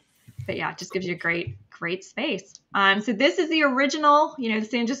 but yeah, it just gives you a great space. So this is the original, you know, the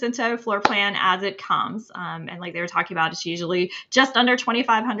San Jacinto floor plan as it comes. And like they were talking about, it's usually just under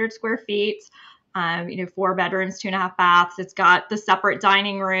 2,500 square feet. 4 bedrooms, 2.5 baths. It's got the separate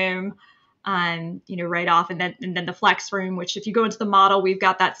dining room. Right off. And then the flex room, which if you go into the model, we've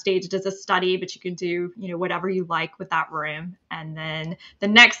got that staged as a study, but you can do, whatever you like with that room. And then the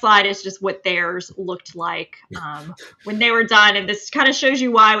next slide is just what theirs looked like when they were done. And this kind of shows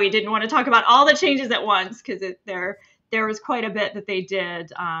you why we didn't want to talk about all the changes at once, because there was quite a bit that they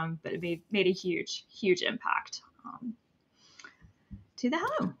did, but it made a huge impact to the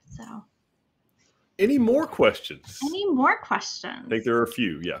home. So any more questions? I think there are a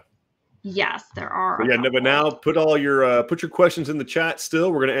few. Yeah. Yes, there are. But now put all your questions in the chat.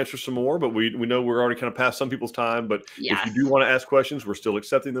 Still, we're going to answer some more, but we know we're already kind of past some people's time. But if you do want to ask questions, we're still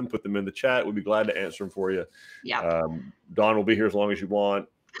accepting them. Put them in the chat. We'd be glad to answer them for you. Yeah. Don will be here as long as you want.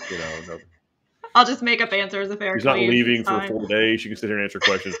 I'll just make up answers if He's not leaving for 4 days. You can sit here and answer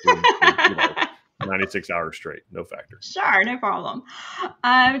questions for 96 hours straight. No factor. Sure, no problem.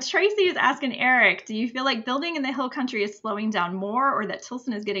 Tracy is asking Eric, do you feel like building in the hill country is slowing down more, or that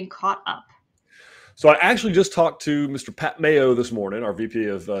Tilson is getting caught up? So I actually just talked to Mr. Pat Mayo this morning, our VP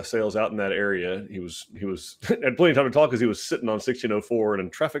of sales out in that area. He was had plenty of time to talk because he was sitting on 1604 and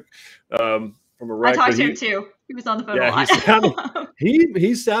in traffic from a wreck. I talked to him too. He was on the phone a lot.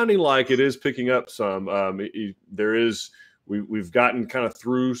 He's sounding like it is picking up some. We've gotten kind of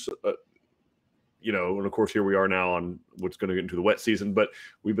through. And of course, here we are now on what's going to get into the wet season, but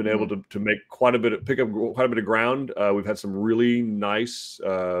we've been able to make pick up quite a bit of ground. We've had some really nice,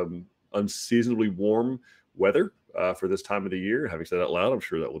 unseasonably warm weather for this time of the year. Having said that out loud, I'm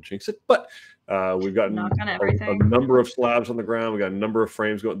sure that will jinx it, but we've gotten a number of slabs on the ground. We've got a number of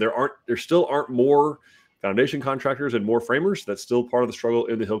frames going. There still aren't more foundation contractors and more framers. That's still part of the struggle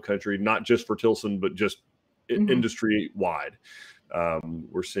in the hill country, not just for Tilson, but just industry wide.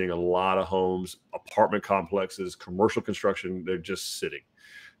 We're seeing a lot of homes, apartment complexes, commercial construction. They're just sitting,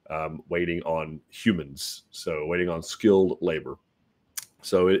 waiting on humans. So waiting on skilled labor.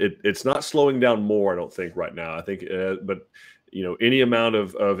 So it's not slowing down more, I don't think, right now. I think, but any amount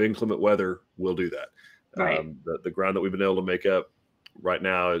of inclement weather will do that. Right. The ground that we've been able to make up right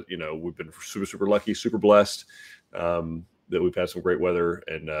now, we've been super lucky, super blessed that we've had some great weather,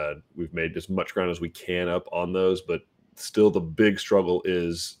 and we've made as much ground as we can up on those, but still the big struggle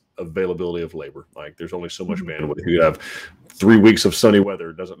is availability of labor. Like there's only so much bandwidth. You have 3 weeks of sunny weather.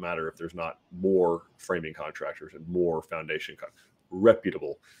 It doesn't matter if there's not more framing contractors and more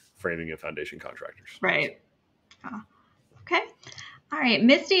reputable framing and foundation contractors. Right. Okay. All right.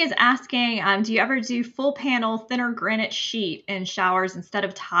 Misty is asking, do you ever do full panel, thinner granite sheet in showers instead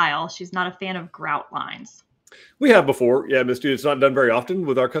of tile? She's not a fan of grout lines. We have before. Yeah, Misty, it's not done very often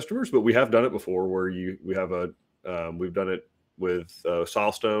with our customers, but we have done it before where we have we've done it with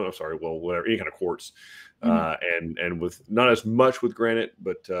silestone. I'm sorry, whatever, any kind of quartz, and with not as much with granite,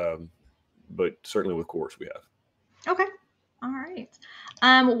 but certainly with quartz we have. Okay, all right.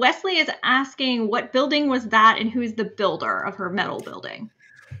 Wesley is asking, what building was that, and who is the builder of her metal building?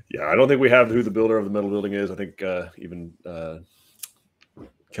 Yeah, I don't think we have who the builder of the metal building is. I think even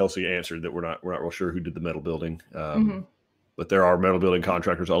Kelsey answered that we're not real sure who did the metal building. But there are metal building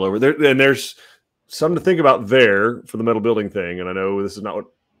contractors all over there. And there's something to think about there for the metal building thing. And I know this is not what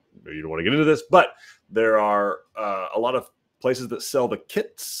you don't want to get into this, but there are a lot of places that sell the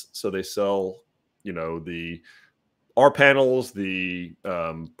kits. So they sell, you know, the R panels, the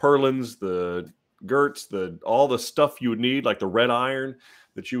purlins, the girts, all the stuff you would need, like the red iron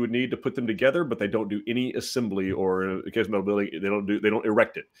that you would need to put them together, but they don't do any assembly, or in the case of metal building, they don't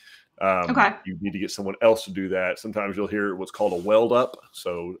erect it. You need to get someone else to do that. Sometimes you'll hear what's called a weld up.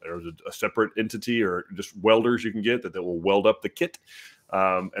 So there's a separate entity or just welders you can get that will weld up the kit.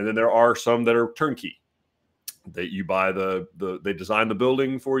 And then there are some that are turnkey. That you buy they design the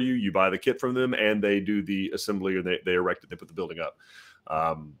building for you, you buy the kit from them, and they do the assembly, or they erect it, they put the building up.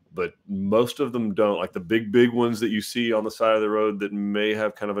 But most of them don't. Like the big ones that you see on the side of the road that may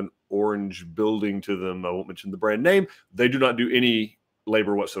have kind of an orange building to them, I won't mention the brand name, they do not do any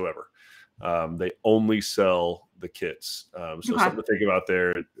labor whatsoever. They only sell the kits. So something to think about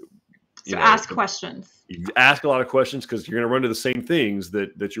there. So ask questions. You ask a lot of questions, because you're going to run into the same things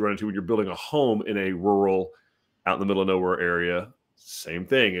that you run into when you're building a home in a rural, out in the middle of nowhere area. Same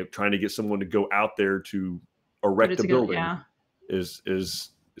thing. Trying to get someone to go out there to erect a building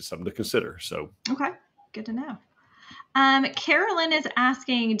is something to consider. So okay, good to know. Carolyn is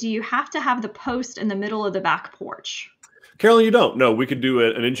asking, do you have to have the post in the middle of the back porch? Carolyn, you don't. No, we could do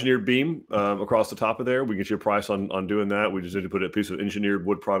an engineered beam across the top of there. We get you a price on doing that. We just need to put a piece of engineered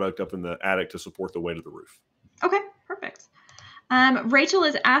wood product up in the attic to support the weight of the roof. Okay, perfect. Rachel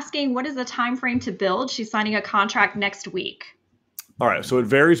is asking, what is the time frame to build? She's signing a contract next week. All right, so it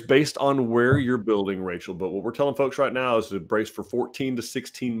varies based on where you're building, Rachel. But what we're telling folks right now is to brace for 14 to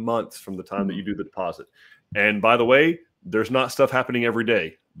 16 months from the time that you do the deposit. And by the way, there's not stuff happening every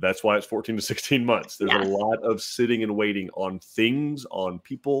day. That's why it's 14 to 16 months. There's a lot of sitting and waiting on things, on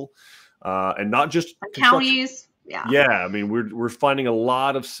people, and not just counties. Yeah. I mean, we're finding a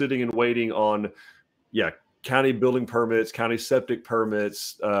lot of sitting and waiting on, county building permits, county septic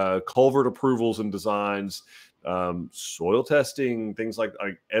permits, culvert approvals and designs, soil testing, things like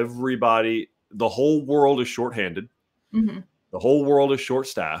everybody. The whole world is shorthanded. The whole world is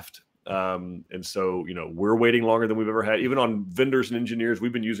short-staffed. And so, we're waiting longer than we've ever had, even on vendors and engineers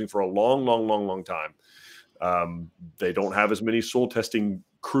we've been using for a long time. They don't have as many soil testing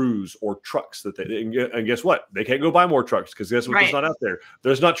crews or trucks and guess what? They can't go buy more trucks, because guess what? There's not out there.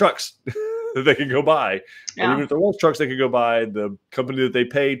 There's not trucks that they can go buy. And even if there was trucks they could go buy, the company that they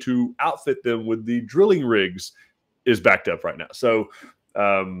pay to outfit them with the drilling rigs is backed up right now. So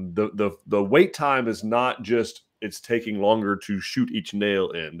the wait time is not just it's taking longer to shoot each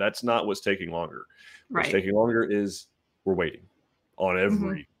nail in. That's not what's taking longer. What's taking longer is we're waiting on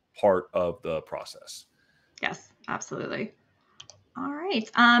every part of the process. Yes, absolutely. All right.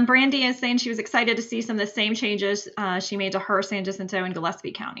 Brandy is saying she was excited to see some of the same changes she made to her San Jacinto and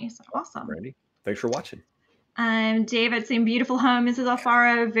Gillespie County. So awesome. Brandy, thanks for watching. David saying beautiful home, Mrs.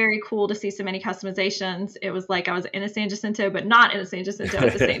 Alfaro. Very cool to see so many customizations. It was like I was in a San Jacinto, but not in a San Jacinto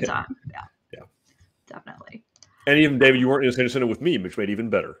at the same time. Yeah, definitely. And even David, you weren't in a San Jacinto with me, which made it even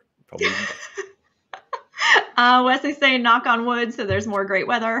better. Probably even better. Wesley's saying knock on wood, so there's more great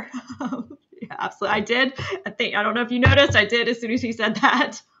weather. Yeah, absolutely. I did. I don't know if you noticed, I did as soon as he said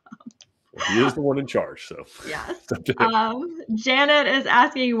that. Well, he is the one in charge, so. Yes. Janet is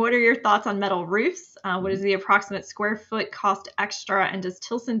asking, what are your thoughts on metal roofs? What is the approximate square foot cost extra? And does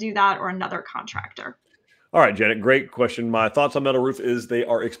Tilson do that, or another contractor? All right, Janet, great question. My thoughts on metal roof is they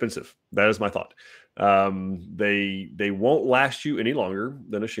are expensive. That is my thought. They won't last you any longer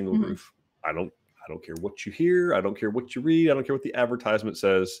than a shingle roof. I don't care what you hear. I don't care what you read. I don't care what the advertisement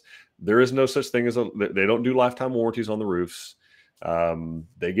says. There is no such thing as they don't do lifetime warranties on the roofs.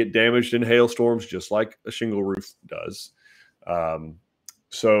 They get damaged in hailstorms just like a shingle roof does.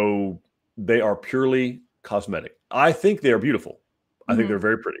 So they are purely cosmetic. I think they are beautiful. I think they're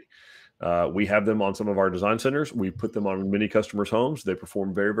very pretty. We have them on some of our design centers. We put them on many customers' homes. They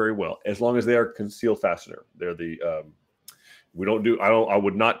perform very, very well, as long as they are concealed fastener. They're I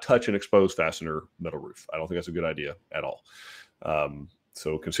would not touch an exposed fastener metal roof. I don't think that's a good idea at all.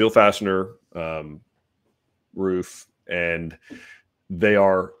 So concealed fastener roof, and they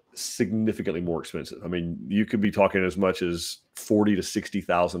are significantly more expensive. I mean, you could be talking as much as $40,000 to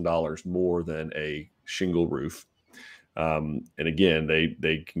 $60,000 more than a shingle roof. And again,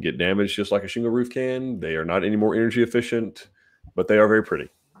 they can get damaged just like a shingle roof can. They are not any more energy efficient, but they are very pretty.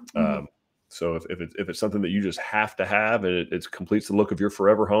 So if it's something that you just have to have and it completes the look of your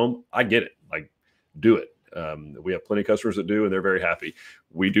forever home, I get it. Like, do it. We have plenty of customers that do, and they're very happy.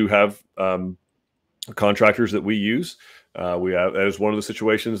 We do have contractors that we use. That is one of the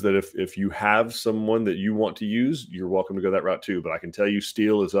situations that if you have someone that you want to use, you're welcome to go that route too. But I can tell you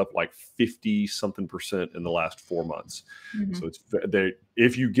steel is up like 50-something% in the last 4 months. So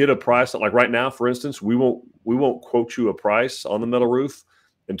if you get a price, like right now, for instance, we won't quote you a price on the metal roof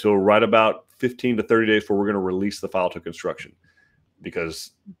until right about 15 to 30 days before we're going to release the file to construction,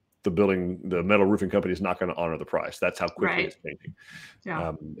 because the metal roofing company is not going to honor the price. That's how quickly it's changing.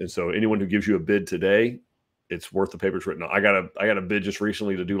 Yeah. And so anyone who gives you a bid today, it's worth the paper it's written on. I got a bid just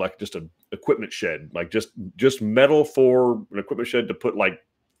recently to do like just a equipment shed, like just metal for an equipment shed to put like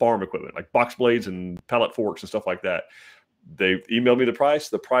farm equipment, like box blades and pallet forks and stuff like that. They emailed me the price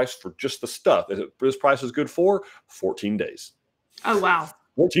for just the stuff. This price is good for 14 days. Oh, wow.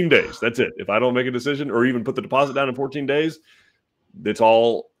 14 days. That's it. If I don't make a decision or even put the deposit down in 14 days, it's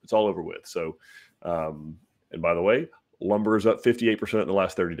all over with. So, and by the way, lumber is up 58% in the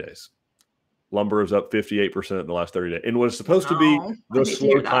last 30 days. Lumber is up 58% in the last 30 days. And what is supposed to be the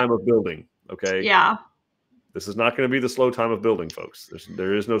slow time of building. Okay. Yeah. This is not going to be the slow time of building, folks.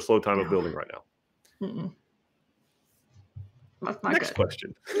 There is no slow time of building right now. That's not Next good.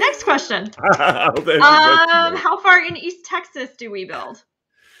 question. Next question. How far in East Texas do we build?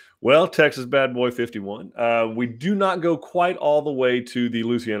 Well, Texas Bad Boy 51. We do not go quite all the way to the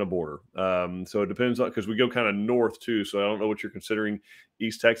Louisiana border. So it depends on, because we go kind of north too. So I don't know what you're considering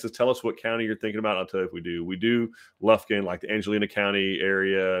East Texas. Tell us what county you're thinking about. I'll tell you if we do. We do Lufkin, like the Angelina County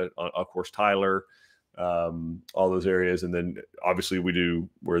area, of course, Tyler, all those areas. And then obviously we do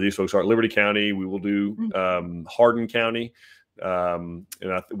where these folks are, Liberty County. We will do Hardin County. And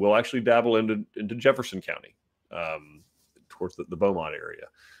we'll actually dabble into Jefferson County, towards the Beaumont area.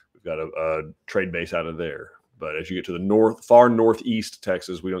 We've got a trade base out of there. But as you get to the far northeast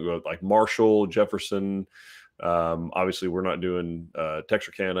Texas, we don't go like Marshall, Jefferson. Obviously, we're not doing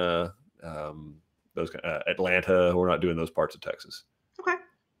Texarkana, Atlanta. We're not doing those parts of Texas. Okay.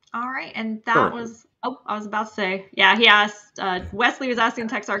 All right. And that was, I was about to say, yeah, he asked, Wesley was asking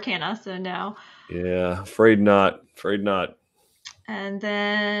Texarkana, so no. Yeah, afraid not. And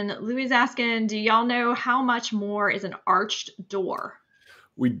then Louis asking, do y'all know how much more is an arched door?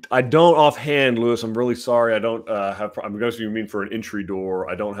 I don't offhand, Lewis. I'm really sorry. I don't have. I'm going to mean for an entry door.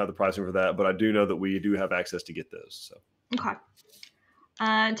 I don't have the pricing for that, but I do know that we do have access to get those. So okay.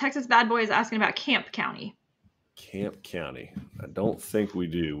 Texas Bad Boy is asking about Camp County. Camp County. I don't think we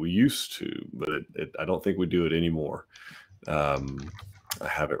do. We used to, but I don't think we do it anymore. I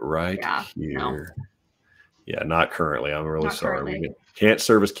have it right here. No. Yeah, not currently. I'm really sorry. We can't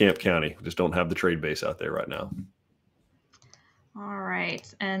service Camp County. We just don't have the trade base out there right now. All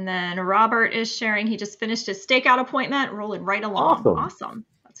right. And then Robert is sharing. He just finished his stakeout appointment, rolling right along. Awesome.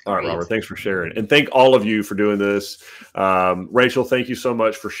 That's great. All right, Robert, thanks for sharing. And thank all of you for doing this. Rachel, thank you so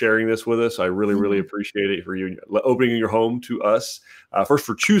much for sharing this with us. I really, really appreciate it for you opening your home to us. First,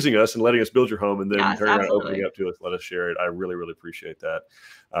 for choosing us and letting us build your home, and then turning around and opening up to us, let us share it. I really, really appreciate that.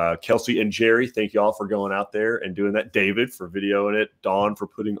 Kelsey and Jerry, thank you all for going out there and doing that. David for videoing it. Dawn for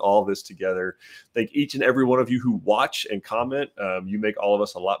putting all this together. Thank each and every one of you who watch and comment. You make all of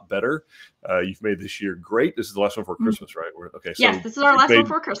us a lot better. You've made this year great. This is the last one for Christmas, right? Okay. So yes, this is our last one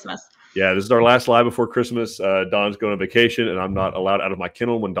before Christmas. Yeah, this is our last live before Christmas. Dawn's going on vacation, and I'm not allowed out of my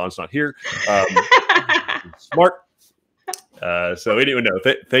kennel when Dawn's not here. Smart. So anyway,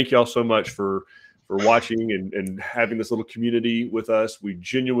 thank you all so much for watching and having this little community with us. We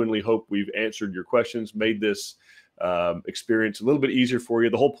genuinely hope we've answered your questions, made this experience a little bit easier for you.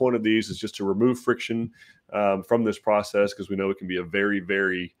 The whole point of these is just to remove friction from this process, because we know it can be a very,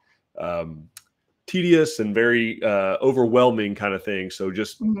 very tedious and very overwhelming kind of thing. So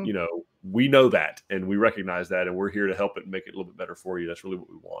just, we know that, and we recognize that, and we're here to help it and make it a little bit better for you. That's really what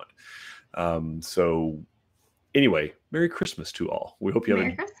we want. So anyway, Merry Christmas to all. We hope you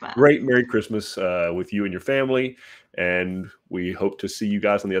have a great Merry Christmas with you and your family. And we hope to see you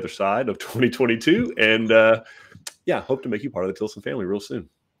guys on the other side of 2022. And hope to make you part of the Tilson family real soon.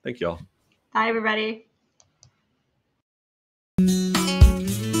 Thank you all. Bye, everybody.